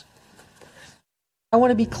faces. I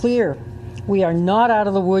want to be clear. We are not out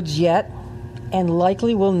of the woods yet, and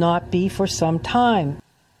likely will not be for some time.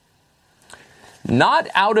 Not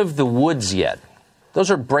out of the woods yet. Those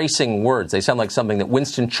are bracing words. They sound like something that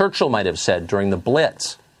Winston Churchill might have said during the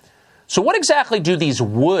Blitz. So what exactly do these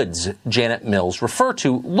woods Janet Mills refer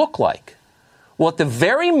to look like? Well, at the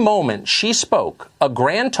very moment she spoke, a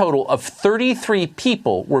grand total of 33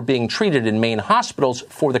 people were being treated in Maine hospitals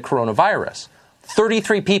for the coronavirus.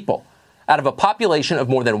 33 people out of a population of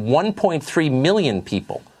more than 1.3 million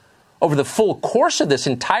people. Over the full course of this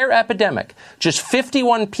entire epidemic, just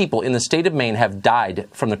 51 people in the state of Maine have died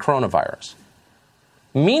from the coronavirus.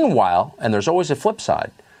 Meanwhile, and there's always a flip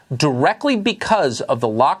side, directly because of the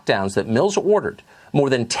lockdowns that Mills ordered, more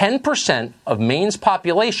than 10% of Maine's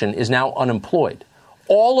population is now unemployed.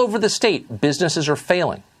 All over the state, businesses are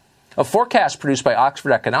failing. A forecast produced by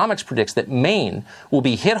Oxford Economics predicts that Maine will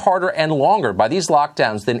be hit harder and longer by these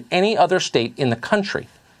lockdowns than any other state in the country.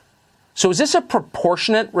 So is this a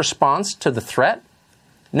proportionate response to the threat?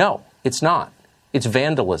 No, it's not. It's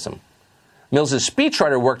vandalism. Mills'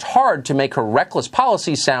 speechwriter worked hard to make her reckless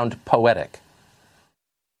policy sound poetic.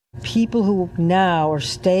 People who now are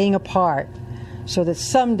staying apart so that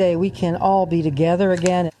someday we can all be together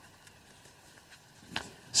again.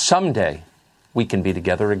 Someday we can be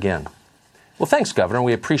together again. Well, thanks, Governor.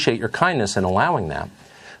 We appreciate your kindness in allowing that.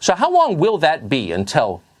 So how long will that be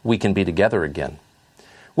until we can be together again?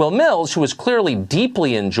 Well, Mills, who was clearly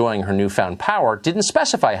deeply enjoying her newfound power, didn't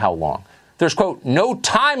specify how long. There's, quote, no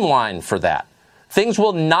timeline for that. Things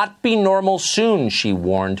will not be normal soon, she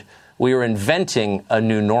warned. We are inventing a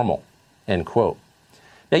new normal, end quote.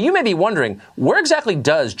 Now, you may be wondering, where exactly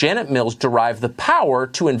does Janet Mills derive the power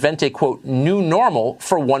to invent a, quote, new normal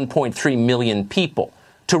for 1.3 million people,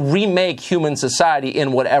 to remake human society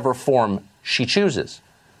in whatever form she chooses?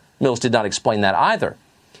 Mills did not explain that either.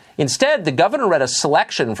 Instead, the governor read a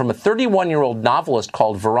selection from a 31-year-old novelist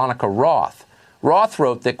called Veronica Roth. Roth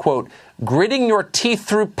wrote that, quote, gritting your teeth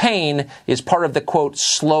through pain is part of the, quote,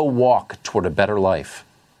 slow walk toward a better life.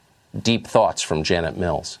 Deep thoughts from Janet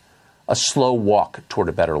Mills. A slow walk toward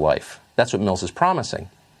a better life. That's what Mills is promising.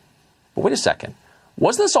 But wait a second.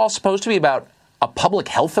 Wasn't this all supposed to be about a public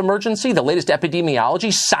health emergency, the latest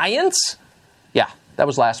epidemiology, science? Yeah, that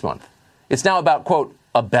was last month. It's now about, quote,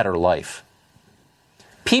 a better life.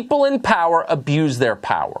 People in power abuse their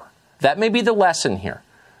power. That may be the lesson here.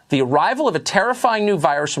 The arrival of a terrifying new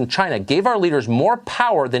virus from China gave our leaders more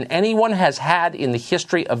power than anyone has had in the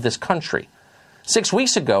history of this country. 6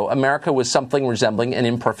 weeks ago, America was something resembling an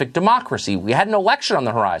imperfect democracy. We had an election on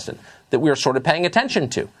the horizon that we were sort of paying attention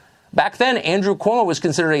to. Back then, Andrew Cuomo was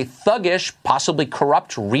considered a thuggish, possibly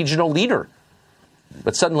corrupt regional leader.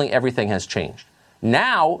 But suddenly everything has changed.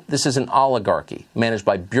 Now, this is an oligarchy managed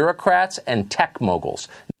by bureaucrats and tech moguls.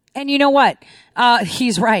 And you know what?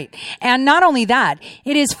 He's right. And not only that,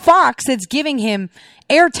 it is Fox that's giving him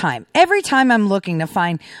airtime. Every time I'm looking to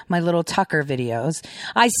find my little Tucker videos,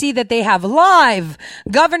 I see that they have live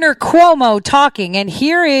Governor Cuomo talking. And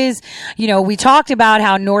here is, we talked about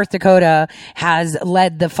how North Dakota has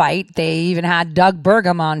led the fight. They even had Doug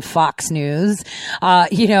Burgum on Fox News,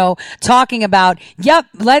 talking about, yep,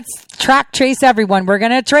 let's trace everyone. We're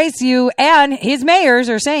going to trace you. And his mayors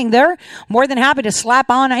are saying they're more than happy to slap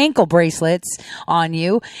on ankle bracelets on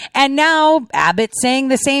you. And now Abbott saying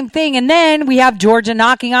the same thing. And then we have Georgia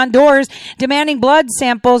knocking on doors, demanding blood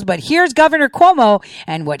samples. But here's Governor Cuomo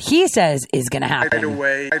and what he says is going to happen.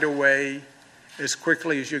 Right away, as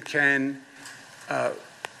quickly as you can,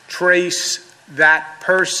 trace that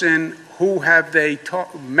person. Who have they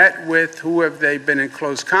met with? Who have they been in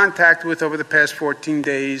close contact with over the past 14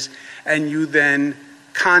 days? And you then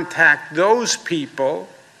contact those people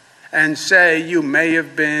and say you may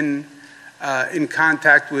have been in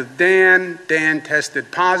contact with Dan. Dan tested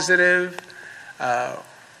positive.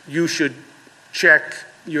 You should check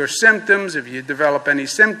your symptoms. If you develop any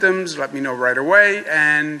symptoms, let me know right away,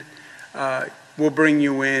 and we'll bring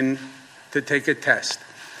you in to take a test.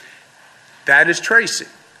 That is tracing.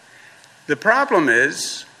 The problem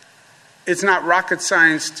is, it's not rocket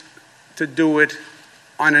science to do it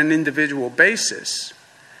on an individual basis.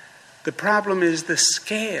 The problem is the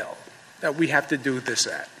scale that we have to do this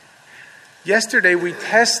at. Yesterday, we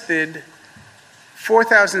tested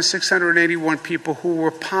 4,681 people who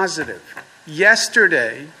were positive.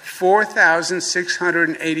 Yesterday,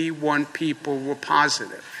 4,681 people were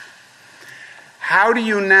positive. How do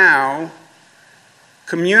you now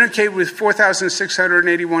communicate with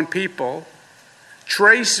 4,681 people,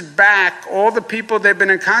 trace back all the people they've been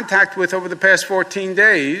in contact with over the past 14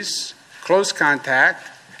 days, close contact,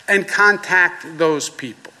 and contact those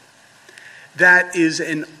people? That is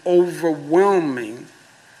an overwhelming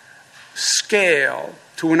scale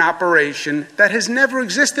to an operation that has never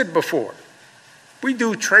existed before. We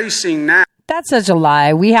do tracing now. That's such a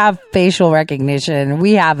lie. We have facial recognition.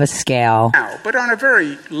 We have a scale. Now, but on a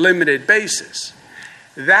very limited basis.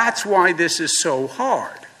 That's why this is so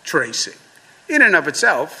hard, tracing. In and of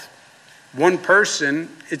itself, one person,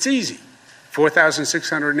 it's easy.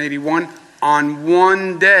 4,681 on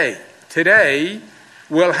one day. Today,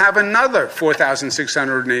 we'll have another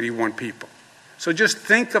 4,681 people. So just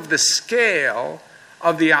think of the scale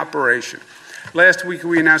of the operation. Last week,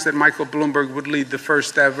 we announced that Michael Bloomberg would lead the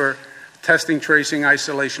first ever testing, tracing,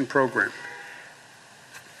 isolation program.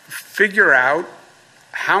 Figure out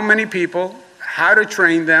how many people, how to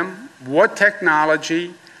train them, what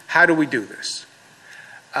technology, how do we do this?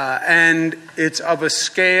 And it's of a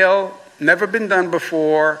scale never been done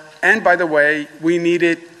before. And by the way, we need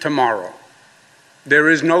it tomorrow. There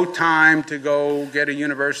is no time to go get a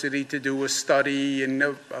university to do a study.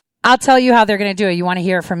 And I'll tell you how they're going to do it. You want to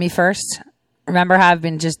hear it from me first? Remember how I've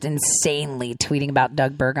been just insanely tweeting about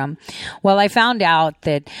Doug Burgum? Well, I found out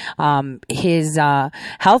that his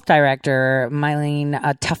health director, Mylene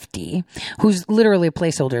Tufte, who's literally a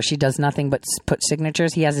placeholder, she does nothing but put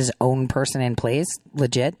signatures. He has his own person in place,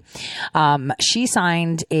 legit. She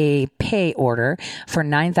signed a pay order for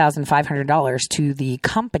 $9,500 to the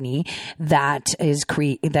company that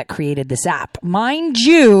that created this app. Mind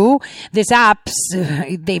you, this app,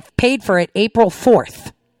 they've paid for it April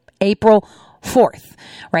 4th. April 4th,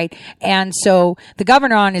 right? And so the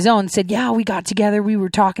governor on his own said, yeah, we got together. We were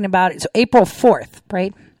talking about it. So April 4th,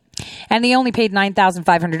 right? And they only paid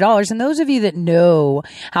 $9,500. And those of you that know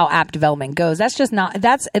how app development goes, that's just not,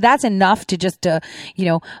 that's enough to just,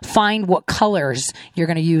 find what colors you're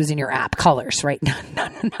going to use in your app. Colors, right?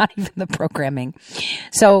 Not even the programming.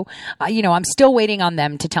 So, I'm still waiting on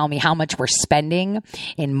them to tell me how much we're spending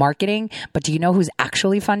in marketing. But do you know who's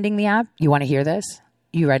actually funding the app? You want to hear this?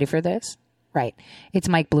 You ready for this? Right. It's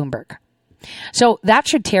Mike Bloomberg. So that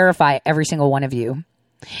should terrify every single one of you,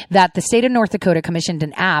 that the state of North Dakota commissioned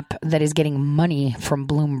an app that is getting money from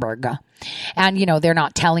Bloomberg. And, they're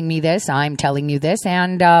not telling me this. I'm telling you this.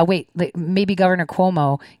 And wait, maybe Governor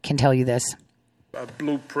Cuomo can tell you this. A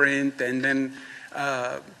blueprint and then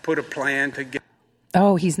put a plan to get.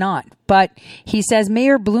 Oh, he's not. But he says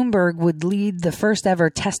Mayor Bloomberg would lead the first ever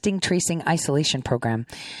testing, tracing, isolation program.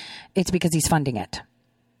 It's because he's funding it.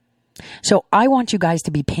 So I want you guys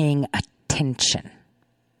to be paying attention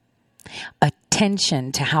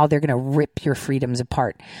to how they're going to rip your freedoms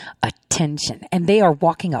apart. Attention. And they are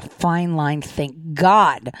walking a fine line. Thank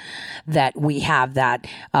God that we have that,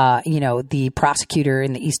 the prosecutor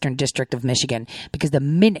in the Eastern District of Michigan, because the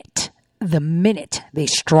minute they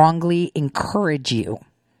strongly encourage you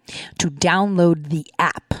to download the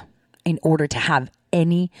app in order to have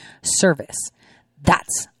any service,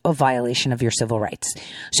 that's a violation of your civil rights.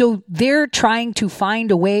 So they're trying to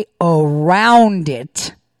find a way around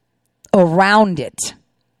it.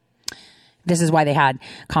 This is why they had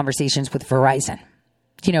conversations with Verizon.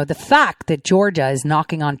 The fact that Georgia is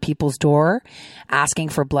knocking on people's door, asking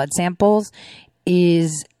for blood samples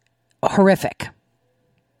is horrific.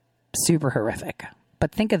 Super horrific.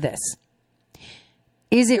 But think of this.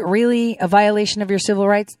 Is it really a violation of your civil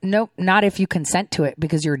rights? Nope, not if you consent to it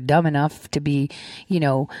because you're dumb enough to be,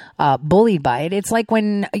 bullied by it. It's like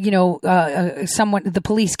when, the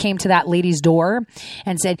police came to that lady's door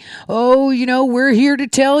and said, oh, we're here to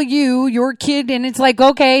tell you, your kid. And it's like,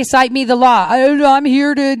 okay, cite me the law. I'm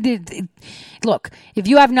here to. Look, if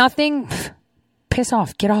you have nothing, piss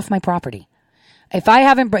off. Get off my property. If I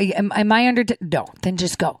haven't, am I under? No, then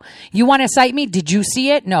just go. You want to cite me? Did you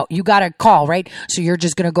see it? No, you got a call, right? So you're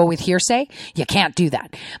just going to go with hearsay? You can't do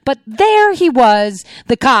that. But there he was,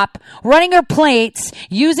 the cop, running her plates,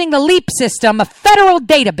 using the LEAP system, a federal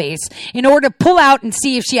database, in order to pull out and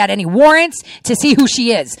see if she had any warrants to see who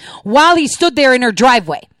she is, while he stood there in her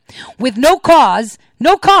driveway with no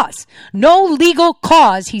legal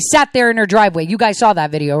cause. He sat there in her driveway. You guys saw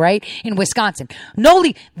that video, right? In Wisconsin.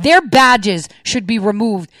 Their badges should be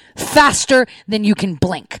removed faster than you can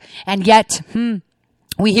blink. And yet,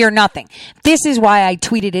 we hear nothing. This is why I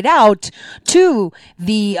tweeted it out to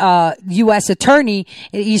the U.S. attorney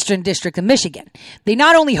in the Eastern District of Michigan. They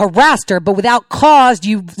not only harassed her, but without cause,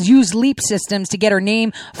 you used LEAP systems to get her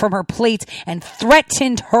name from her plates and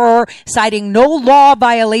threatened her, citing no law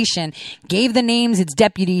violation. Gave the names its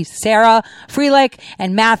deputies, Sarah Freilich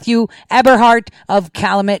and Matthew Eberhardt of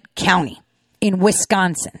Calumet County in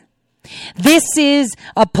Wisconsin. This is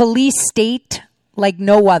a police state like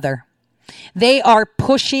no other. They are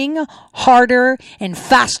pushing harder and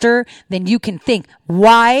faster than you can think.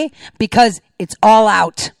 Why? Because it's all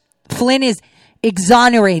out. Flynn is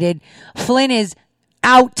exonerated. Flynn is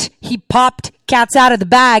out. He popped cats out of the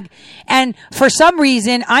bag. And for some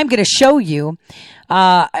reason, I'm going to show you,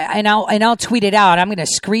 and I'll tweet it out. I'm going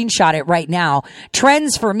to screenshot it right now.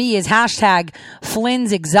 Trends for me is hashtag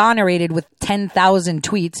Flynn's exonerated with 10,000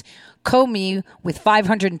 tweets. Comey with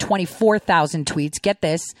 524,000 tweets. Get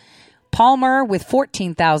this. Palmer with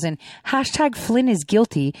 14,000. Hashtag Flynn is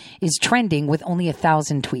guilty is trending with only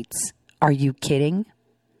 1,000 tweets. Are you kidding?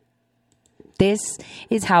 This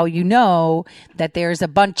is how you know that there's a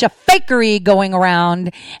bunch of fakery going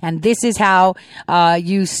around. And this is how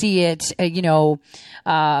you see it, it's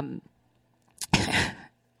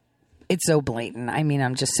so blatant. I mean,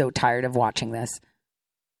 I'm just so tired of watching this.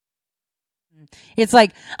 It's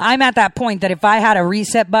like I'm at that point that if I had a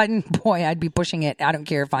reset button, boy, I'd be pushing it. I don't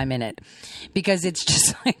care if I'm in it, because it's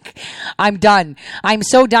just like I'm done. I'm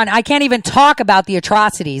so done. I can't even talk about the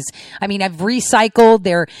atrocities. I mean, I've recycled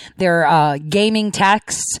their gaming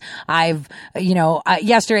texts. I've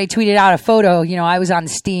yesterday tweeted out a photo. I was on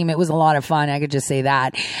Steam. It was a lot of fun. I could just say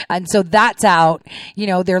that. And so that's out.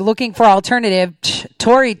 They're looking for alternative.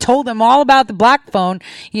 Tori told them all about the black phone.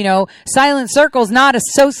 Silent Circle's not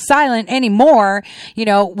so silent anymore.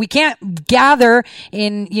 We can't gather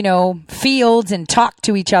in, fields and talk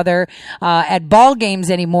to each other at ball games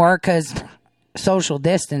anymore because social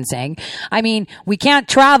distancing. I mean, we can't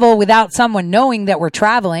travel without someone knowing that we're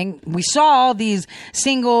traveling. We saw these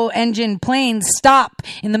single engine planes stop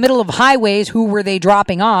in the middle of highways. Who were they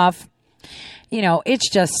dropping off? it's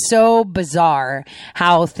just so bizarre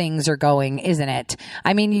how things are going, isn't it?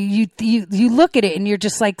 I mean, you look at it and you're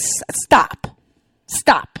just like, stop.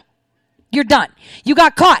 You're done. You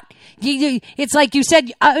got caught. It's like you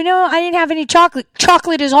said, no, I didn't have any chocolate.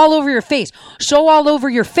 Chocolate is all over your face. So all over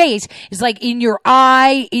your face is like in your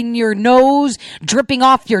eye, in your nose, dripping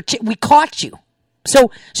off your we caught you. So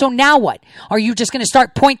now what? Are you just going to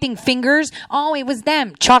start pointing fingers? Oh, it was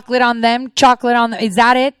them. Chocolate on them. Chocolate on them. Is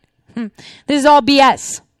that it? This is all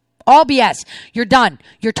BS. All BS. You're done.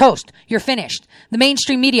 You're toast. You're finished. The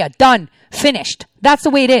mainstream media, done. Finished. That's the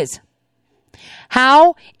way it is.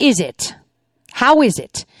 How is it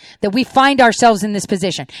that we find ourselves in this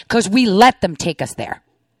position? Because we let them take us there.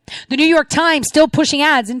 The New York Times still pushing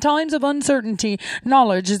ads. In times of uncertainty,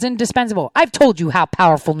 knowledge is indispensable. I've told you how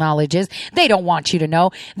powerful knowledge is. They don't want you to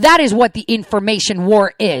know. That is what the information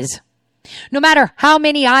war is. No matter how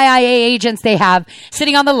many IIA agents they have,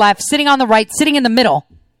 sitting on the left, sitting on the right, sitting in the middle,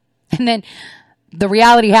 and then the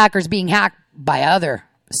reality hackers being hacked by other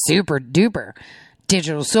super duper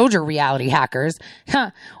digital soldier reality hackers.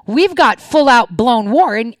 We've got full out blown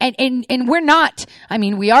war, and we're not. I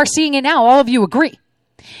mean, we are seeing it now. All of you agree.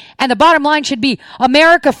 And the bottom line should be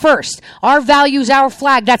America first. Our values, our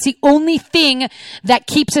flag. That's the only thing that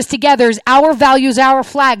keeps us together is our values, our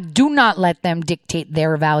flag. Do not let them dictate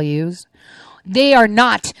their values. They are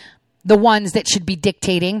not the ones that should be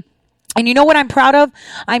dictating. And you know what I'm proud of?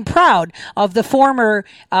 I'm proud of the former,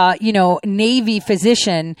 Navy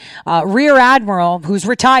physician, Rear Admiral, who's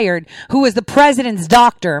retired, who was the president's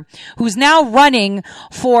doctor, who's now running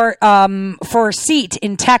for a seat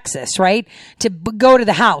in Texas, right? To go to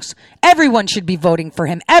the House. Everyone should be voting for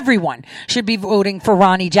him. Everyone should be voting for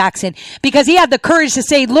Ronnie Jackson because he had the courage to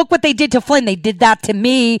say, look what they did to Flynn. They did that to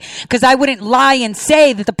me because I wouldn't lie and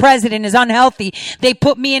say that the president is unhealthy. They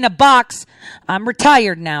put me in a box. I'm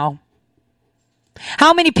retired now.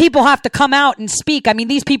 How many people have to come out and speak? I mean,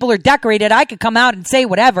 these people are decorated. I could come out and say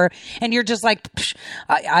whatever, and you're just like,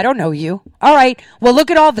 I don't know you. All right, well,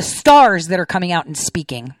 look at all the stars that are coming out and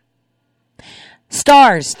speaking.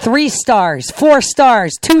 Stars, 3 stars, 4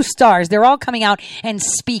 stars, 2 stars. They're all coming out and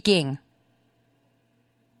speaking.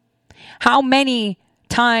 How many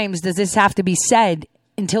times does this have to be said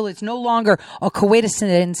until it's no longer a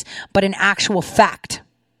coincidence, but an actual fact?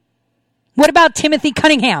 What about Timothy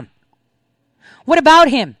Cunningham? What about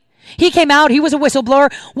him? He came out. He was a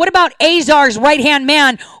whistleblower. What about Azar's right-hand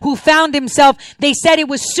man who found himself, they said it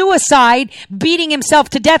was suicide, beating himself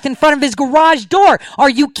to death in front of his garage door? Are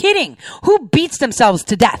you kidding? Who beats themselves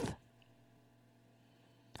to death?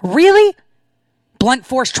 Really? Blunt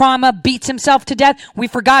force trauma, beats himself to death? We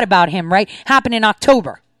forgot about him, right? Happened in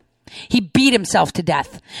October. He beat himself to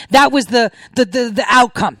death. That was the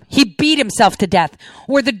outcome. He beat himself to death.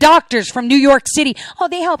 Or the doctors from New York City. Oh,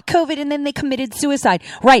 they helped COVID and then they committed suicide.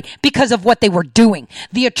 Right, because of what they were doing.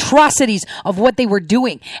 The atrocities of what they were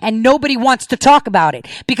doing. And nobody wants to talk about it.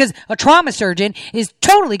 Because a trauma surgeon is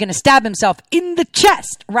totally going to stab himself in the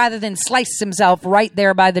chest rather than slice himself right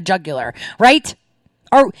there by the jugular. Right?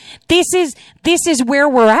 Or this is where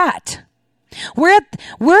we're at. We're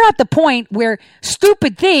at the point where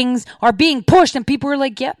stupid things are being pushed and people are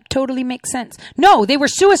like, yep, totally makes sense. No, they were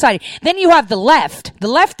suicided. Then you have the left. The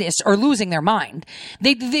leftists are losing their mind.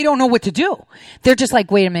 They don't know what to do. They're just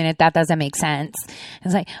like, wait a minute, that doesn't make sense.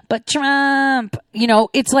 It's like, but Trump,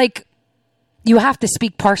 it's like you have to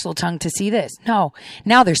speak parcel tongue to see this. No,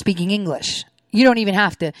 now they're speaking English. You don't even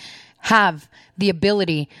have to have the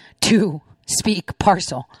ability to speak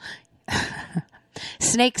parcel.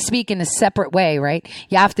 Snakes speak in a separate way, right?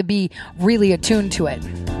 You have to be really attuned to it.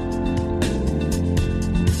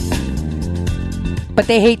 But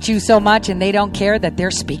they hate you so much and they don't care that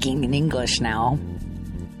they're speaking in English now.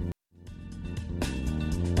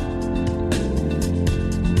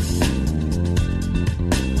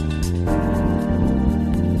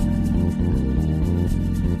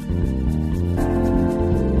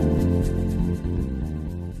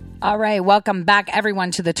 All right. Welcome back,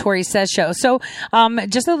 everyone, to the Tori Says Show. So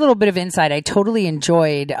just a little bit of insight. I totally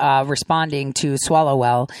enjoyed responding to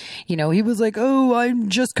Swallowwell. He was like, oh, I'm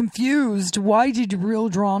just confused. Why did real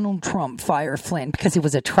Donald Trump fire Flynn? Because it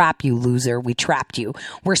was a trap, you loser. We trapped you.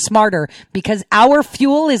 We're smarter because our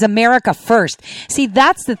fuel is America first. See,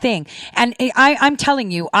 that's the thing. And I'm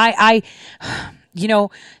telling you,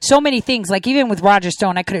 so many things, like even with Roger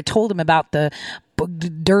Stone, I could have told him about the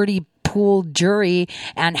dirty pool jury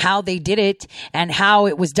and how they did it and how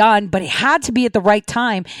it was done, but it had to be at the right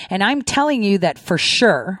time. And I'm telling you that for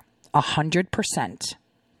sure, 100%,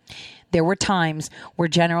 There were times where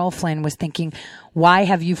General Flynn was thinking, why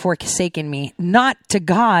have you forsaken me? Not to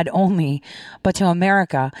God only, but to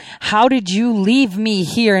America. How did you leave me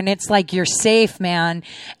here? And it's like, you're safe, man.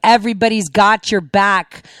 Everybody's got your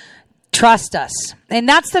back. Trust us. And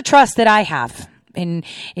that's the trust that I have in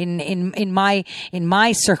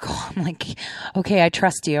my circle. I'm like, okay, I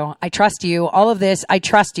trust you. I trust you. All of this, I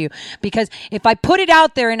trust you. Because if I put it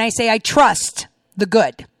out there and I say, I trust the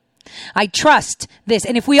good, I trust this.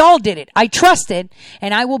 And if we all did it, I trust it,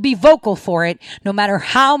 and I will be vocal for it. No matter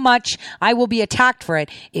how much I will be attacked for it,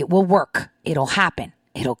 it will work. It'll happen.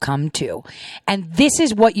 It'll come to. And this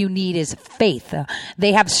is what you need, is faith.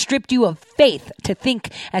 They have stripped you of faith to think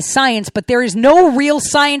as science, but there is no real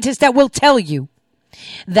scientist that will tell you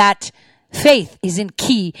that faith isn't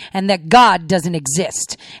key and that God doesn't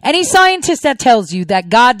exist. Any scientist that tells you that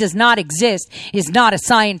God does not exist is not a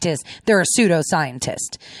scientist. They're a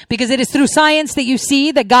pseudoscientist. Because it is through science that you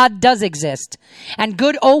see that God does exist. And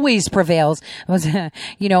good always prevails.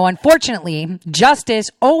 Unfortunately, justice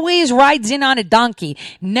always rides in on a donkey,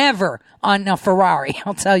 never on a Ferrari.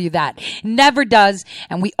 I'll tell you that. Never does.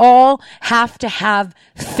 And we all have to have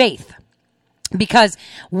faith. Because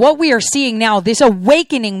what we are seeing now, this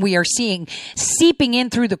awakening we are seeing seeping in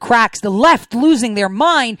through the cracks, the left losing their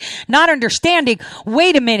mind, not understanding,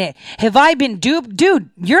 wait a minute, have I been duped? Dude,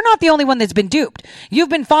 you're not the only one that's been duped. You've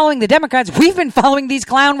been following the Democrats. We've been following these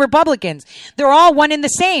clown Republicans. They're all one and the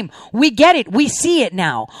same. We get it. We see it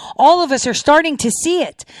now. All of us are starting to see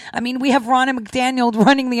it. I mean, we have Ronna McDaniel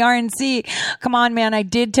running the RNC. Come on, man. I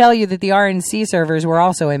did tell you that the RNC servers were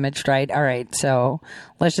also imaged, right? All right. So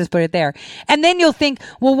let's just put it there. And then you'll think,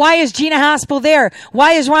 well, why is Gina Haspel there?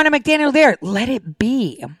 Why is Ronna McDaniel there? Let it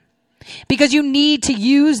be. Because you need to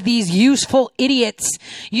use these useful idiots.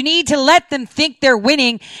 You need to let them think they're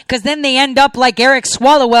winning, because then they end up like Eric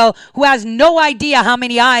Swalwell, who has no idea how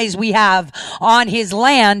many eyes we have on his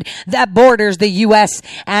land that borders the U.S.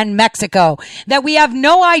 and Mexico. That we have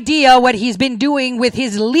no idea what he's been doing with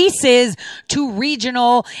his leases to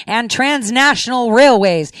regional and transnational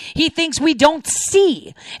railways. He thinks we don't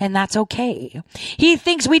see, and that's okay. He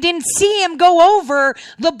thinks we didn't see him go over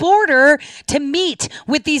the border to meet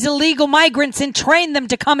with these illegal migrants and train them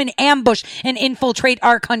to come and ambush and infiltrate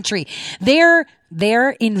our country. Their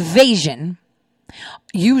invasion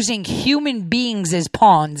using human beings as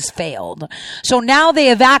pawns failed. So now they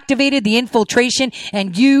have activated the infiltration,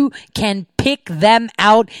 and you can pick them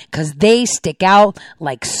out because they stick out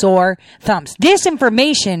like sore thumbs.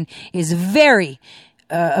 Disinformation is a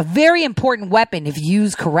very important weapon if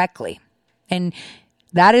used correctly. And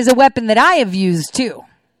that is a weapon that I have used too.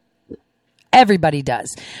 Everybody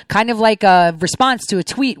does. Kind of like a response to a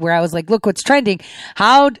tweet where I was like, look what's trending.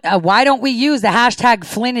 Why don't we use the hashtag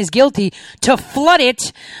Flynn is guilty to flood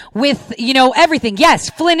it with, everything? Yes,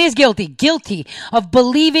 Flynn is guilty. Guilty of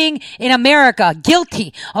believing in America.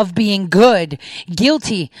 Guilty of being good.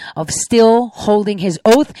 Guilty of still holding his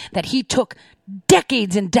oath that he took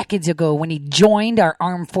decades and decades ago when he joined our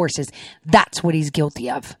armed forces. That's what he's guilty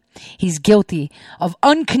of. He's guilty of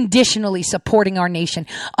unconditionally supporting our nation,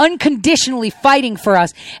 unconditionally fighting for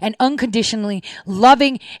us, and unconditionally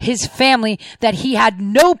loving his family that he had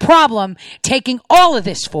no problem taking all of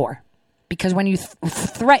this for. Because when you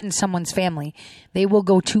threaten someone's family, they will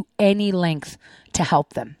go to any length to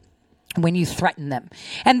help them. When you threaten them.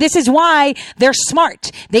 And this is why they're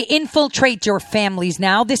smart. They infiltrate your families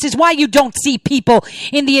now. This is why you don't see people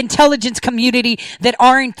in the intelligence community that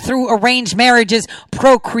aren't through arranged marriages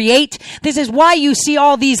procreate. This is why you see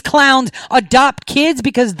all these clowns adopt kids,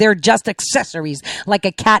 because they're just accessories, like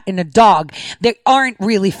a cat and a dog. They aren't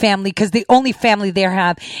really family, because the only family they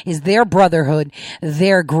have is their brotherhood,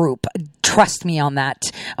 their group. Trust me on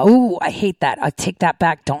that. Oh, I hate that. I take that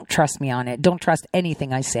back. Don't trust me on it. Don't trust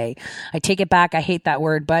anything I say. I take it back. I hate that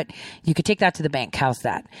word, but you could take that to the bank. How's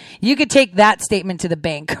that? You could take that statement to the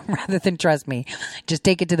bank rather than trust me. Just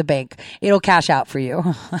take it to the bank. It'll cash out for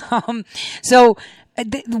you.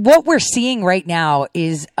 What we're seeing right now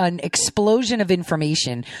is an explosion of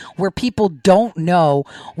information where people don't know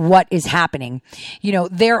what is happening.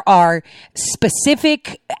 There are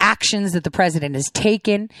specific actions that the president has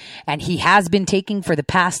taken, and he has been taking for the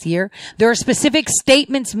past year. There are specific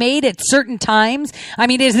statements made at certain times. I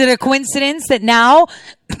mean, is it a coincidence that now,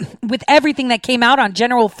 with everything that came out on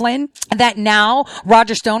General Flynn, that now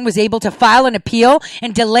Roger Stone was able to file an appeal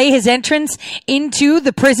and delay his entrance into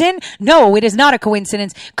the prison? No, it is not a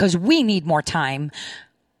coincidence, because we need more time.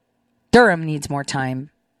 Durham needs more time.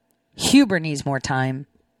 Huber needs more time.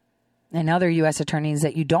 And other U.S. attorneys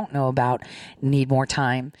that you don't know about need more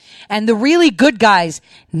time. And the really good guys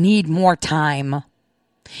need more time.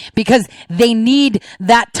 because they need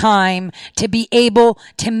that time to be able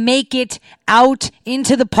to make it out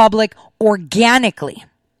into the public organically.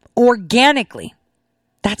 Organically.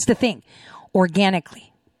 That's the thing.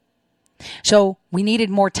 Organically. So we needed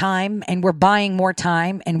more time, and we're buying more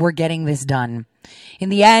time, and we're getting this done. In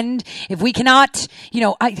the end, if we cannot, you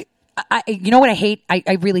know what I hate?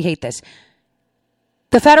 I really hate this.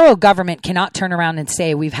 The federal government cannot turn around and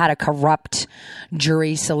say we've had a corrupt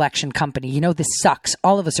jury selection company. You know, this sucks.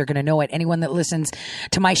 All of us are going to know it. Anyone that listens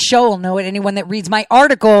to my show will know it. Anyone that reads my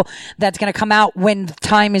article that's going to come out when the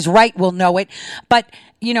time is right will know it. But,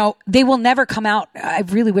 you know, they will never come out. I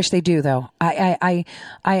really wish they do, though. I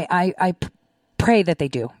pray that they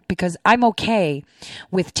do, because I'm okay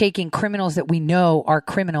with taking criminals that we know are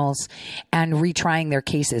criminals and retrying their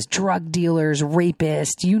cases. Drug dealers,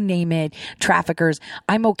 rapists, you name it, traffickers.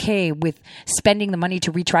 I'm okay with spending the money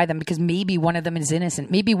to retry them, because maybe one of them is innocent.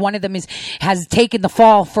 Maybe one of them has taken the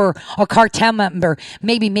fall for a cartel member.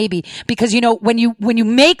 Maybe. Because, you know, when you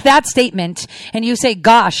make that statement and you say,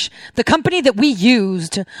 gosh, the company that we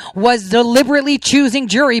used was deliberately choosing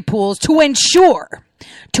jury pools to ensure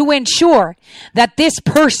that this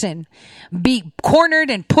person be cornered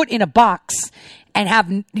and put in a box and have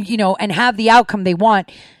the outcome they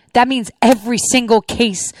want. That means every single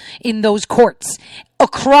case in those courts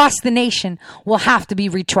across the nation will have to be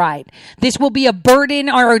retried. This will be a burden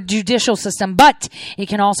on our judicial system, but it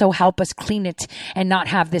can also help us clean it and not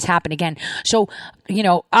have this happen again. So, you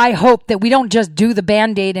know, I hope that we don't just do the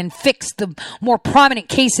Band-Aid and fix the more prominent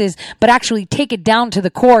cases, but actually take it down to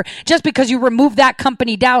the core. Just because you remove that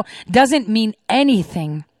company down doesn't mean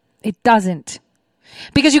anything. It doesn't.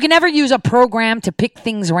 Because you can never use a program to pick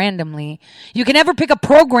things randomly. You can never pick a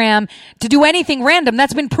program to do anything random.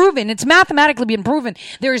 That's been proven. It's mathematically been proven.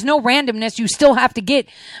 There is no randomness. You still have to get,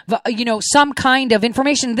 you know, some kind of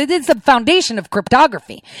information. That is the foundation of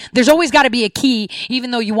cryptography. There's always got to be a key,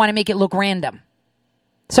 even though you want to make it look random.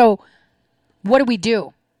 So what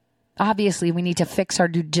do? Obviously, we need to fix our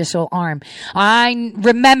judicial arm. I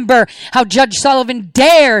remember how Judge Sullivan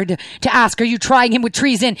dared to ask, are you trying him with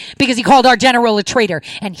treason? Because he called our general a traitor.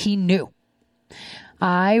 And he knew.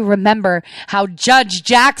 I remember how Judge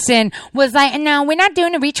Jackson was like, no, we're not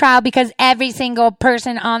doing a retrial because every single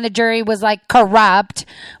person on the jury was like corrupt.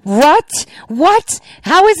 What?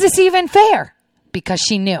 How is this even fair? Because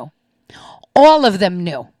she knew. All of them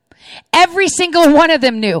knew. Every single one of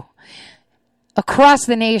them knew. Across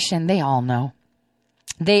the nation, they all know.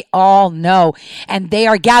 They all know. And they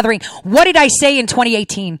are gathering. What did I say in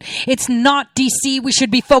 2018? It's not DC we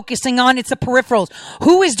should be focusing on. It's the peripherals.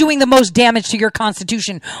 Who is doing the most damage to your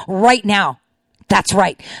Constitution right now? That's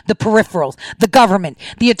right. The peripherals, the government,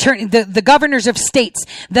 the governors of states,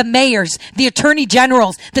 the mayors, the attorney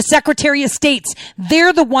generals, the secretary of states.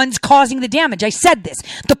 They're the ones causing the damage. I said this.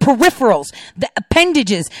 The peripherals, the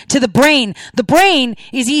appendages to the brain. The brain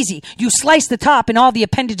is easy. You slice the top and all the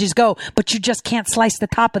appendages go, but you just can't slice the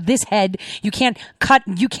top of this head. You can't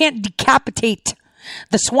decapitate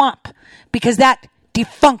the swamp, because that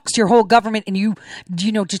defuncts your whole government and you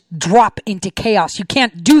just drop into chaos. You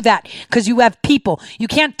can't do that because you have people. You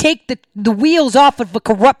can't take the wheels off of a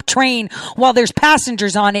corrupt train while there's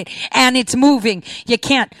passengers on it and it's moving. You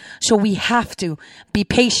can't. So we have to be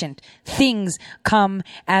patient. Things come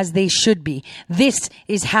as they should be. This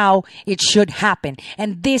is how it should happen.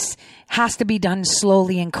 And this has to be done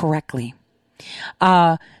slowly and correctly.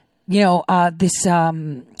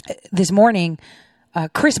 This morning,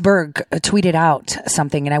 Chris Berg tweeted out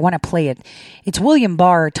something, and I want to play it. It's William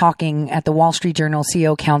Barr talking at the Wall Street Journal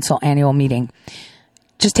CEO Council annual meeting.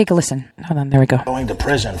 Just take a listen. Hold on, there we go. Going to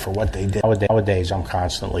prison for what they did. Nowadays, I'm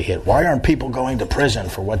constantly hit. Why aren't people going to prison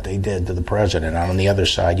for what they did to the president? And on the other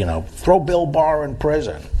side, throw Bill Barr in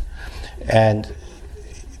prison. And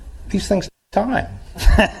these things take time.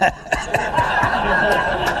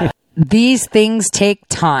 These things take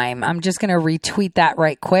time. I'm just going to retweet that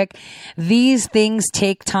right quick. These things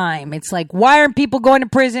take time. It's like, why aren't people going to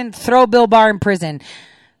prison? Throw Bill Barr in prison.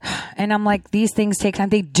 And I'm like, these things take time.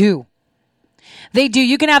 They do. They do.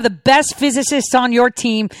 You can have the best physicists on your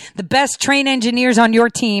team, the best train engineers on your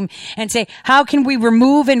team, and say, how can we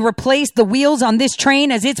remove and replace the wheels on this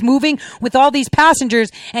train as it's moving with all these passengers?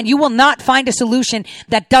 And you will not find a solution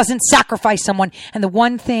that doesn't sacrifice someone. And the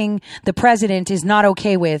one thing the president is not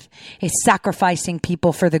okay with is sacrificing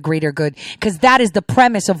people for the greater good, because that is the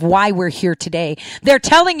premise of why we're here today. They're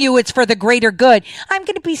telling you it's for the greater good. I'm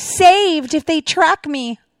going to be saved if they track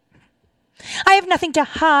me. I have nothing to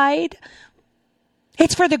hide.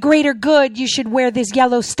 It's for the greater good. You should wear this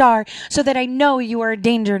yellow star so that I know you are a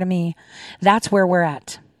danger to me. That's where we're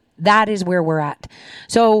at. That is where we're at.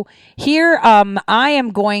 So here, I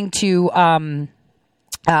am going to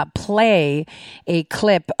play a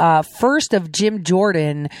clip first of Jim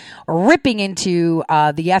Jordan ripping into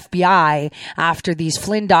the FBI after these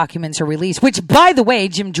Flynn documents are released, which, by the way,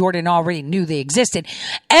 Jim Jordan already knew they existed.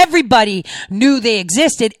 Everybody knew they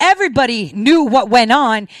existed. Everybody knew what went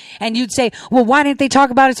on. And you'd say, well, why didn't they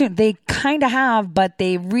talk about it soon? They kind of have, but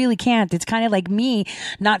they really can't. It's kind of like me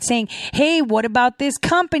not saying, hey, what about this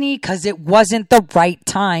company? Because it wasn't the right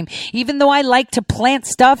time. Even though I like to plant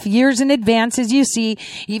stuff years in advance, as you see,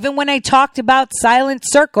 even when I talked about Silent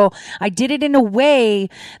Circle, I did it in a way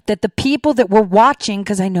that the people that were watching,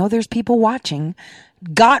 because I know there's people watching,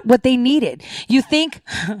 got what they needed. You think,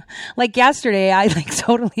 like yesterday, I like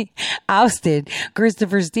totally ousted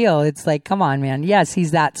Christopher Steele. It's like, come on, man. Yes,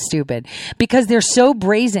 he's that stupid. Because they're so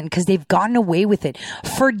brazen, because they've gotten away with it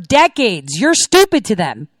for decades. You're stupid to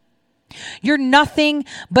them. You're nothing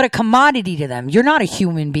but a commodity to them. You're not a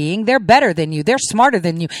human being. They're better than you. They're smarter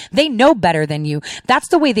than you. They know better than you. That's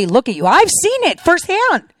the way they look at you. I've seen it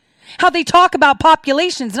firsthand. How they talk about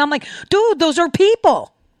populations. And I'm like, dude, those are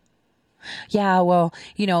people. Yeah, well,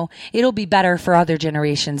 you know, it'll be better for other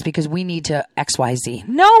generations because we need to XYZ.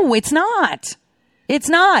 No, it's not. It's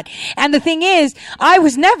not. And the thing is, I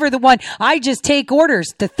was never the one. I just take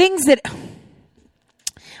orders. The things that...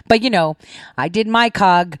 But, you know, I did my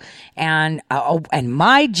cog and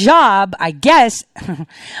my job, I guess,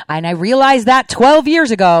 and I realized that 12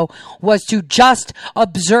 years ago, was to just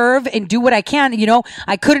observe and do what I can. You know,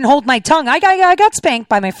 I couldn't hold my tongue. I got spanked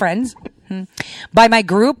by my friends, by my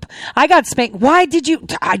group. I got spanked. Why did you?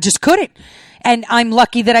 I just couldn't. And I'm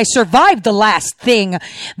lucky that I survived the last thing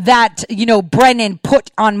that, you know, Brennan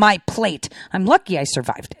put on my plate. I'm lucky I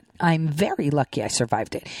survived it. I'm very lucky I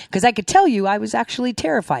survived it, because I could tell you I was actually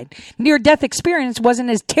terrified. Near-death experience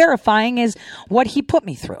wasn't as terrifying as what he put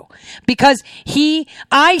me through, because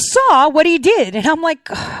I saw what he did, and I'm like,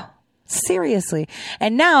 oh, seriously.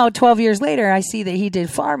 And now, 12 years later, I see that he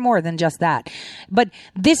did far more than just that. But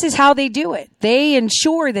this is how they do it. They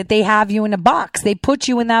ensure that they have you in a box. They put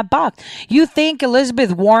you in that box. You think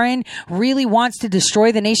Elizabeth Warren really wants to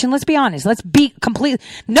destroy the nation? Let's be honest. Let's be completely...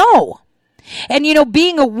 No. And, you know,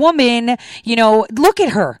 being a woman, you know, look at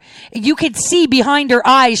her. You could see behind her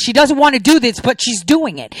eyes. She doesn't want to do this, but she's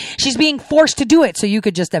doing it. She's being forced to do it. So you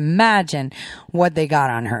could just imagine what they got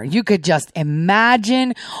on her. You could just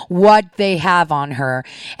imagine what they have on her.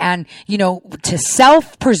 And, you know, to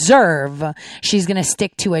self-preserve, she's going to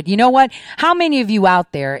stick to it. You know what? How many of you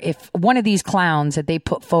out there, if one of these clowns that they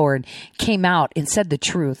put forward came out and said the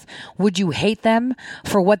truth, would you hate them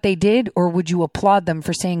for what they did, or would you applaud them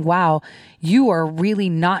for saying, wow, you are really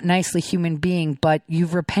not nicely human being, but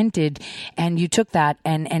you've repented and you took that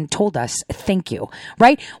and told us, thank you,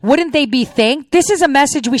 right? Wouldn't they be thanked? This is a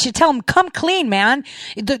message we should tell them. Come clean, man.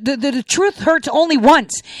 The truth hurts only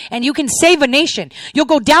once, and you can save a nation. You'll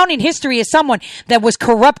go down in history as someone that was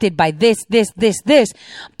corrupted by this.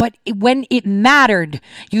 But when it mattered,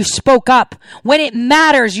 you spoke up. When it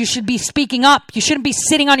matters, you should be speaking up. You shouldn't be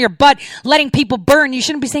sitting on your butt, letting people burn. You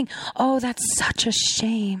shouldn't be saying, oh, that's such a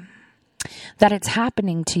shame that it's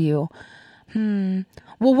happening to you.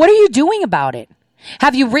 Well, what are you doing about it?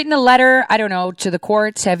 Have you written a letter, I don't know, to the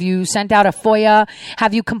courts? Have you sent out a FOIA?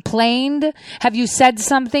 Have you complained? Have you said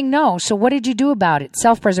something? No. So what did you do about it?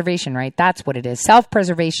 Self-preservation, right? That's what it is.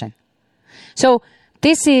 Self-preservation. So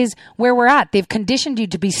this is where we're at. They've conditioned you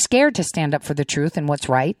to be scared to stand up for the truth and what's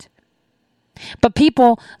right. But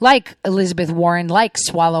people like Elizabeth Warren, like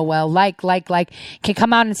Swalwell, like can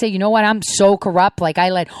come out and say, you know what, I'm so corrupt. Like, I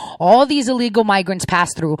let all these illegal migrants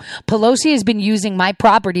pass through. Pelosi has been using my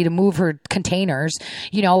property to move her containers,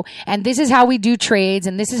 you know, and this is how we do trades,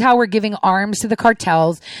 and this is how we're giving arms to the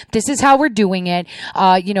cartels. This is how we're doing it.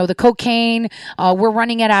 You know, the cocaine, we're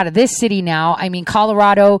running it out of this city now. I mean,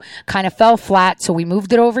 Colorado kind of fell flat, so we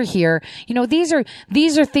moved it over here. You know, these are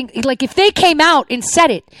things, like, if they came out and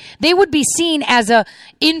said it, they would be seen as a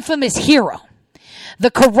infamous hero.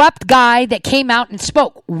 The corrupt guy that came out and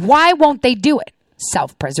spoke. Why won't they do it?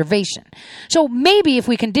 Self-preservation. So maybe if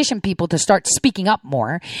we condition people to start speaking up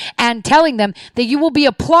more and telling them that you will be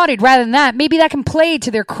applauded rather than that, maybe that can play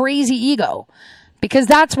to their crazy ego. Because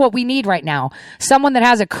that's what we need right now. Someone that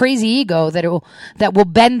has a crazy ego that will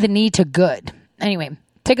bend the knee to good. Anyway,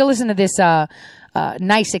 take a listen to this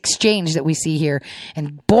nice exchange that we see here.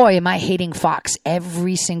 And boy, am I hating Fox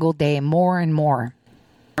every single day, more and more.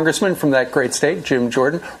 Congressman from that great state, Jim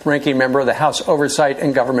Jordan, ranking member of the House Oversight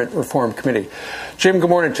and Government Reform Committee. Jim, good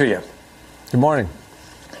morning to you. Good morning.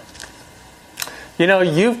 You know,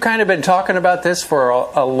 you've kind of been talking about this for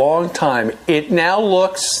a long time. It now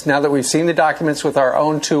looks, now that we've seen the documents with our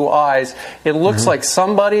own two eyes, it looks like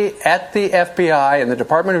somebody at the FBI and the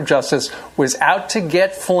Department of Justice was out to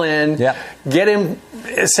get Flynn, get him,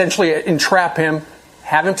 essentially entrap him,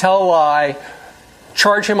 have him tell a lie,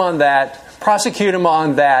 charge him on that, prosecute him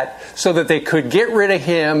on that, so that they could get rid of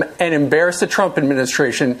him and embarrass the Trump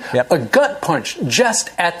administration. A gut punch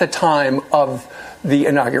just at the time of the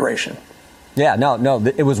inauguration. Yeah, no,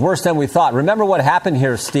 it was worse than we thought. Remember what happened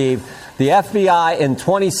here, Steve? The FBI in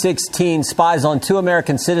 2016 spies on 2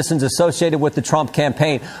 American citizens associated with the Trump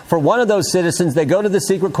campaign. For one of those citizens, they go to the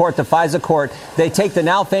secret court, the FISA court. They take the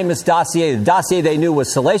now famous dossier. The dossier they knew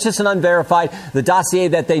was salacious and unverified. The dossier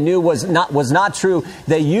that they knew was not true.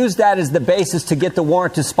 They used that as the basis to get the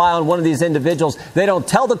warrant to spy on one of these individuals. They don't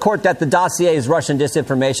tell the court that the dossier is Russian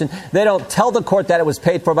disinformation. They don't tell the court that it was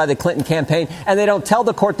paid for by the Clinton campaign. And they don't tell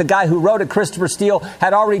the court the guy who wrote it, Christopher Steele,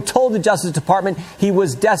 had already told the Justice Department he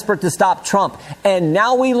was desperate to stop Trump. And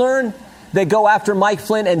now we learn they go after Mike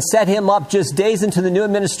Flynn and set him up just days into the new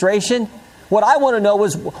administration. What I want to know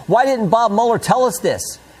is, why didn't Bob Mueller tell us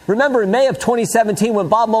this? Remember, in May of 2017, when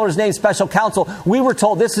Bob Mueller's named special counsel, we were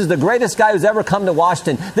told this is the greatest guy who's ever come to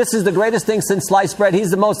Washington. This is the greatest thing since sliced bread.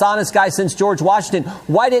 He's the most honest guy since George Washington.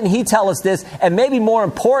 Why didn't he tell us this? And maybe more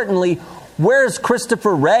importantly, where's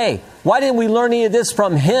Christopher Wray? Why didn't we learn any of this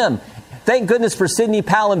from him? Thank goodness for Sidney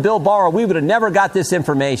Powell and Bill Barr. We would have never got this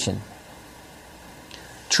information.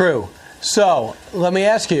 True. So let me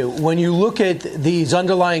ask you, when you look at these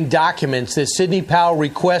underlying documents that Sidney Powell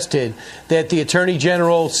requested that the Attorney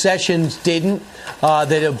General Sessions didn't,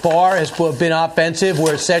 that Barr has been offensive,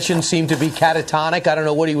 where Sessions seemed to be catatonic. I don't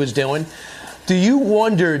know what he was doing. Do you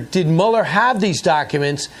wonder, did Mueller have these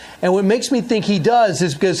documents? And what makes me think he does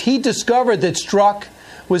is because he discovered that Strzok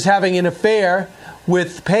was having an affair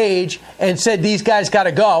with Page and said these guys got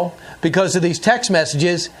to go because of these text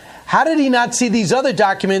messages. How did he not see these other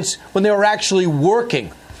documents when they were actually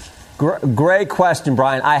working? Great question,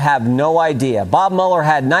 Brian. I have no idea. Bob Mueller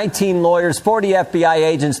had 19 lawyers, 40 FBI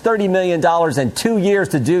agents, $30 million, and 2 years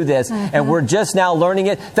to do this, and we're just now learning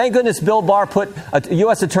it. Thank goodness Bill Barr put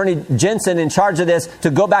U.S. Attorney Jensen in charge of this to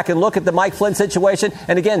go back and look at the Mike Flynn situation.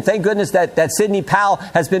 And again, thank goodness that Sidney Powell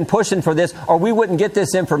has been pushing for this, or we wouldn't get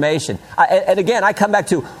this information. And again, I come back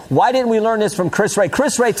to, why didn't we learn this from Chris Wray?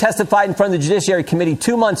 Chris Wray testified in front of the Judiciary Committee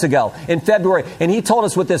 2 months ago in February, and he told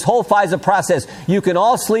us with this whole FISA process, you can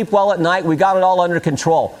all sleep well at night. We got it all under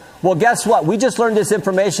control. Well, guess what? We just learned this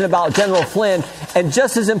information about General Flynn. And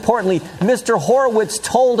just as importantly, Mr. Horowitz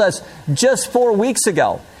told us just 4 weeks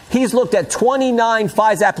ago, he's looked at 29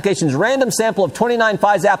 FISA applications, random sample of 29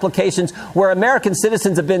 FISA applications where American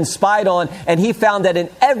citizens have been spied on. And he found that in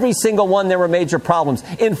every single one, there were major problems.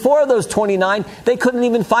 In 4 of those 29, they couldn't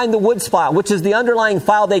even find the Woods file, which is the underlying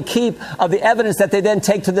file they keep of the evidence that they then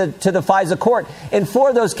take to the FISA court. In 4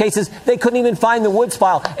 of those cases, they couldn't even find the Woods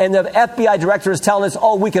file. And the FBI director is telling us,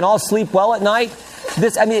 oh, we can all sleep well at night.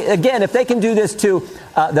 This, I mean, again, if they can do this to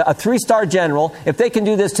a 3-star general, if they can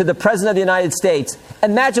do this to the President of the United States,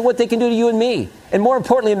 imagine what they can do to you and me. And more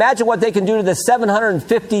importantly, imagine what they can do to the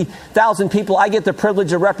 750,000 people I get the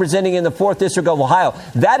privilege of representing in the 4th District of Ohio.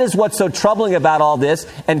 That is what's so troubling about all this.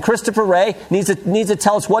 And Christopher Wray needs to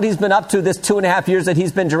tell us what he's been up to this 2.5 years that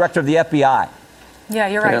he's been director of the FBI. Yeah,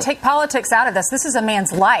 you're right. Yeah. Take politics out of this. This is a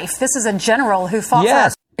man's life. This is a general who fought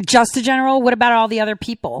for just a general. What about all the other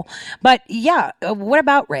people? But yeah, what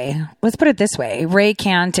about Wray? Let's put it this way. Wray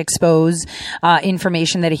can't expose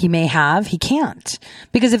information that he may have. He can't.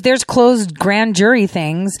 Because if there's closed grand jury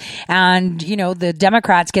things and, you know, the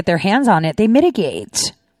Democrats get their hands on it, they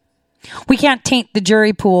mitigate. We can't taint the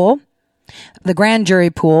jury pool, the grand jury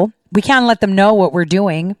pool. We can't let them know what we're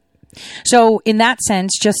doing. So in that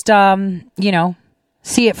sense, just, you know,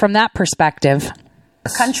 see it from that perspective.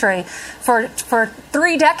 Country for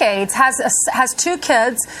 3 decades, has 2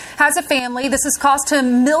 kids, has a family. This has cost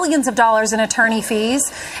him millions of dollars in attorney fees.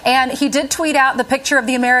 And he did tweet out the picture of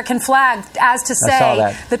the American flag as to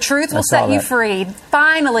say the truth will set you free.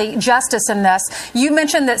 Finally, justice in this. You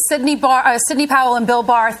mentioned that Sidney Powell and Bill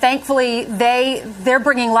Barr, thankfully, they're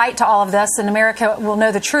bringing light to all of this, and America will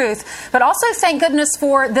know the truth. But also, thank goodness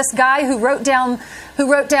for this guy who wrote down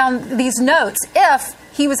these notes. If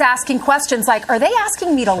he was asking questions like, are they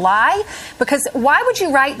asking me to lie? Because why would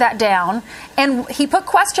you write that down? And he put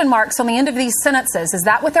question marks on the end of these sentences. Is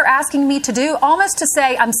that what they're asking me to do? Almost to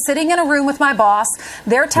say, I'm sitting in a room with my boss.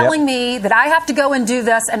 They're telling me that I have to go and do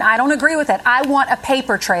this, and I don't agree with it. I want a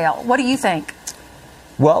paper trail. What do you think?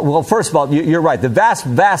 Well, first of all, you're right. The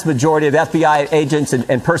vast majority of FBI agents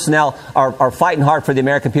and personnel are fighting hard for the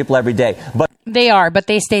American people every day. But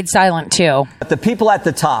they stayed silent too. But the people at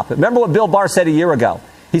the top, remember what Bill Barr said a year ago?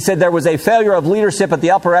 He said there was a failure of leadership at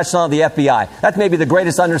the upper echelon of the FBI. That's maybe the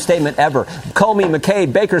greatest understatement ever. Comey,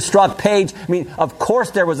 McCabe, Baker, Strzok, Page. I mean, of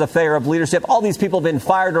course there was a failure of leadership. All these people have been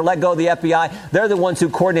fired or let go of the FBI. They're the ones who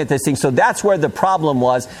coordinate this thing. So that's where the problem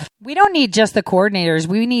was. We don't need just the coordinators.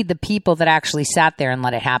 We need the people that actually sat there and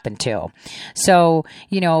let it happen too. So,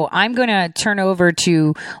 I'm going to turn over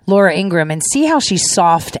to Laura Ingraham and see how she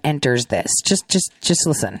soft enters this. Just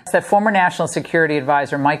listen. That former National Security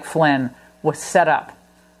Advisor Mike Flynn was set up.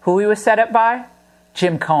 Who he was set up by?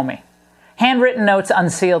 Jim Comey. Handwritten notes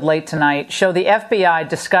unsealed late tonight show the FBI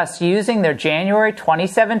discussed using their January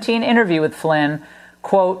 2017 interview with Flynn,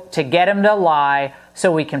 quote, to get him to lie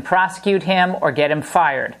so we can prosecute him or get him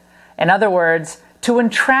fired. In other words, to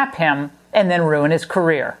entrap him and then ruin his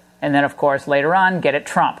career. And then, of course, later on, get at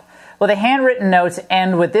Trump. Well, the handwritten notes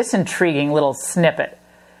end with this intriguing little snippet.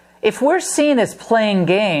 If we're seen as playing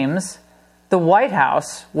games, the White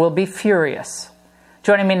House will be furious.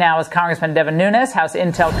 Joining me now is Congressman Devin Nunes, House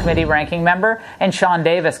Intel Committee ranking member, and Sean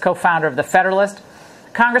Davis, co-founder of The Federalist.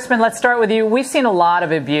 Congressman, let's start with you. We've seen a lot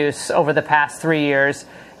of abuse over the past 3 years.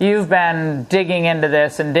 You've been digging into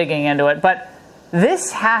this and digging into it, but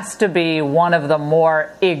this has to be one of the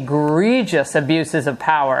more egregious abuses of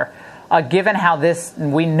power, given how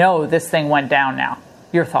we know this thing went down now.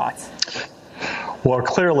 Your thoughts? Well,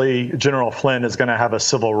 clearly, General Flynn is going to have a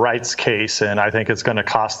civil rights case, and I think it's going to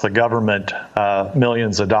cost the government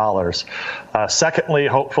millions of dollars. Secondly,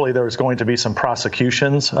 hopefully there's going to be some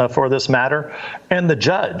prosecutions for this matter, and the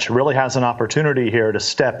judge really has an opportunity here to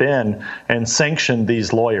step in and sanction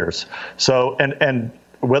these lawyers. So, and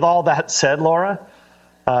with all that said, Laura,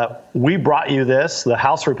 we brought you this. The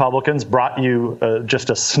House Republicans brought you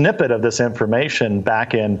just a snippet of this information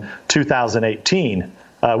back in 2018.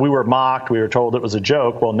 We were mocked. We were told it was a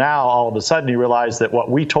joke. Well, now all of a sudden you realize that what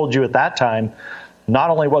we told you at that time,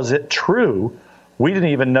 not only was it true, we didn't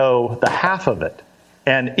even know the half of it.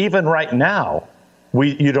 And even right now,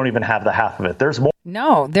 you don't even have the half of it. There's more.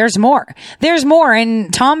 No, there's more. There's more.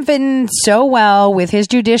 And Tom Fitton so well with his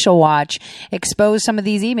Judicial Watch exposed some of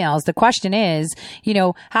these emails. The question is,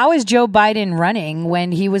 how is Joe Biden running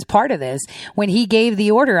when he was part of this? When he gave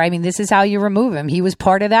the order, I mean, this is how you remove him. He was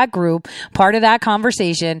part of that group, part of that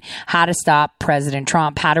conversation, how to stop President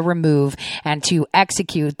Trump, how to remove and to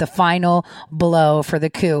execute the final blow for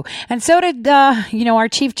the coup. And so did, our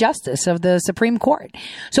Chief Justice of the Supreme Court.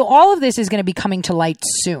 So all of this is going to be coming to light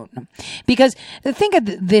soon because think of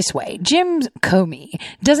it this way. Jim Comey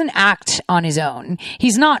doesn't act on his own.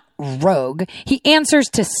 He's not rogue. He answers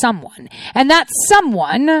to someone. And that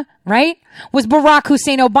someone, right, was Barack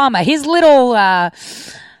Hussein Obama. His little,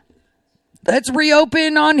 let's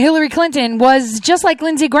reopen on Hillary Clinton was just like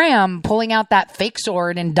Lindsey Graham pulling out that fake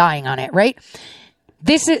sword and dying on it, right?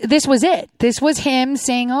 This was it. This was him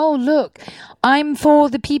saying, oh, look, I'm for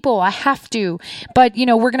the people. I have to. But,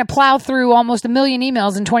 we're going to plow through almost 1 million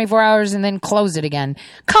emails in 24 hours and then close it again.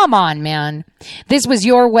 Come on, man. This was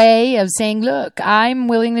your way of saying, look, I'm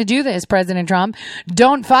willing to do this, President Trump.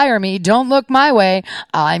 Don't fire me. Don't look my way.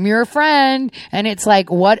 I'm your friend. And it's like,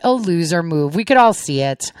 what a loser move. We could all see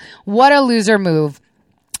it. What a loser move.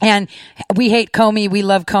 And we hate Comey. We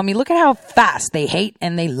love Comey. Look at how fast they hate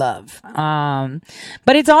and they love.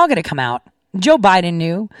 But it's all going to come out. Joe Biden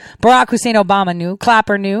knew. Barack Hussein Obama knew.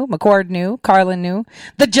 Clapper knew. McCord knew. Carlin knew.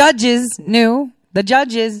 The judges knew.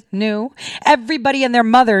 Everybody and their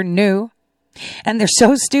mother knew. And they're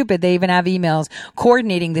so stupid, they even have emails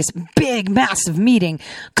coordinating this big, massive meeting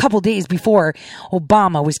a couple days before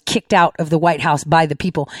Obama was kicked out of the White House by the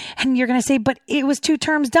people. And you're going to say, but it was 2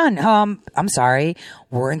 terms done. I'm sorry.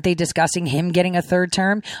 Weren't they discussing him getting a 3rd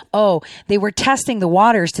term? Oh, they were testing the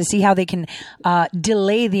waters to see how they can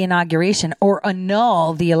delay the inauguration or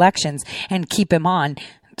annul the elections and keep him on.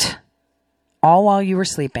 All while you were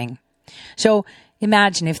sleeping. So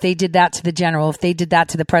imagine if they did that to the general, if they did that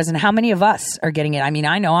to the president, how many of us are getting it? I mean,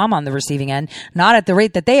 I know I'm on the receiving end, not at the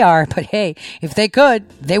rate that they are, but hey, if they could,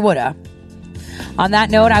 they would have. On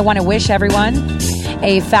that note, I want to wish everyone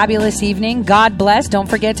a fabulous evening. God bless. Don't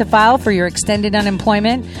forget to file for your extended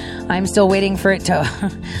unemployment. I'm still waiting for it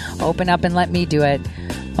to open up and let me do it.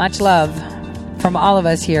 Much love from all of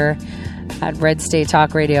us here at Red State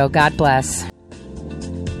Talk Radio. God bless.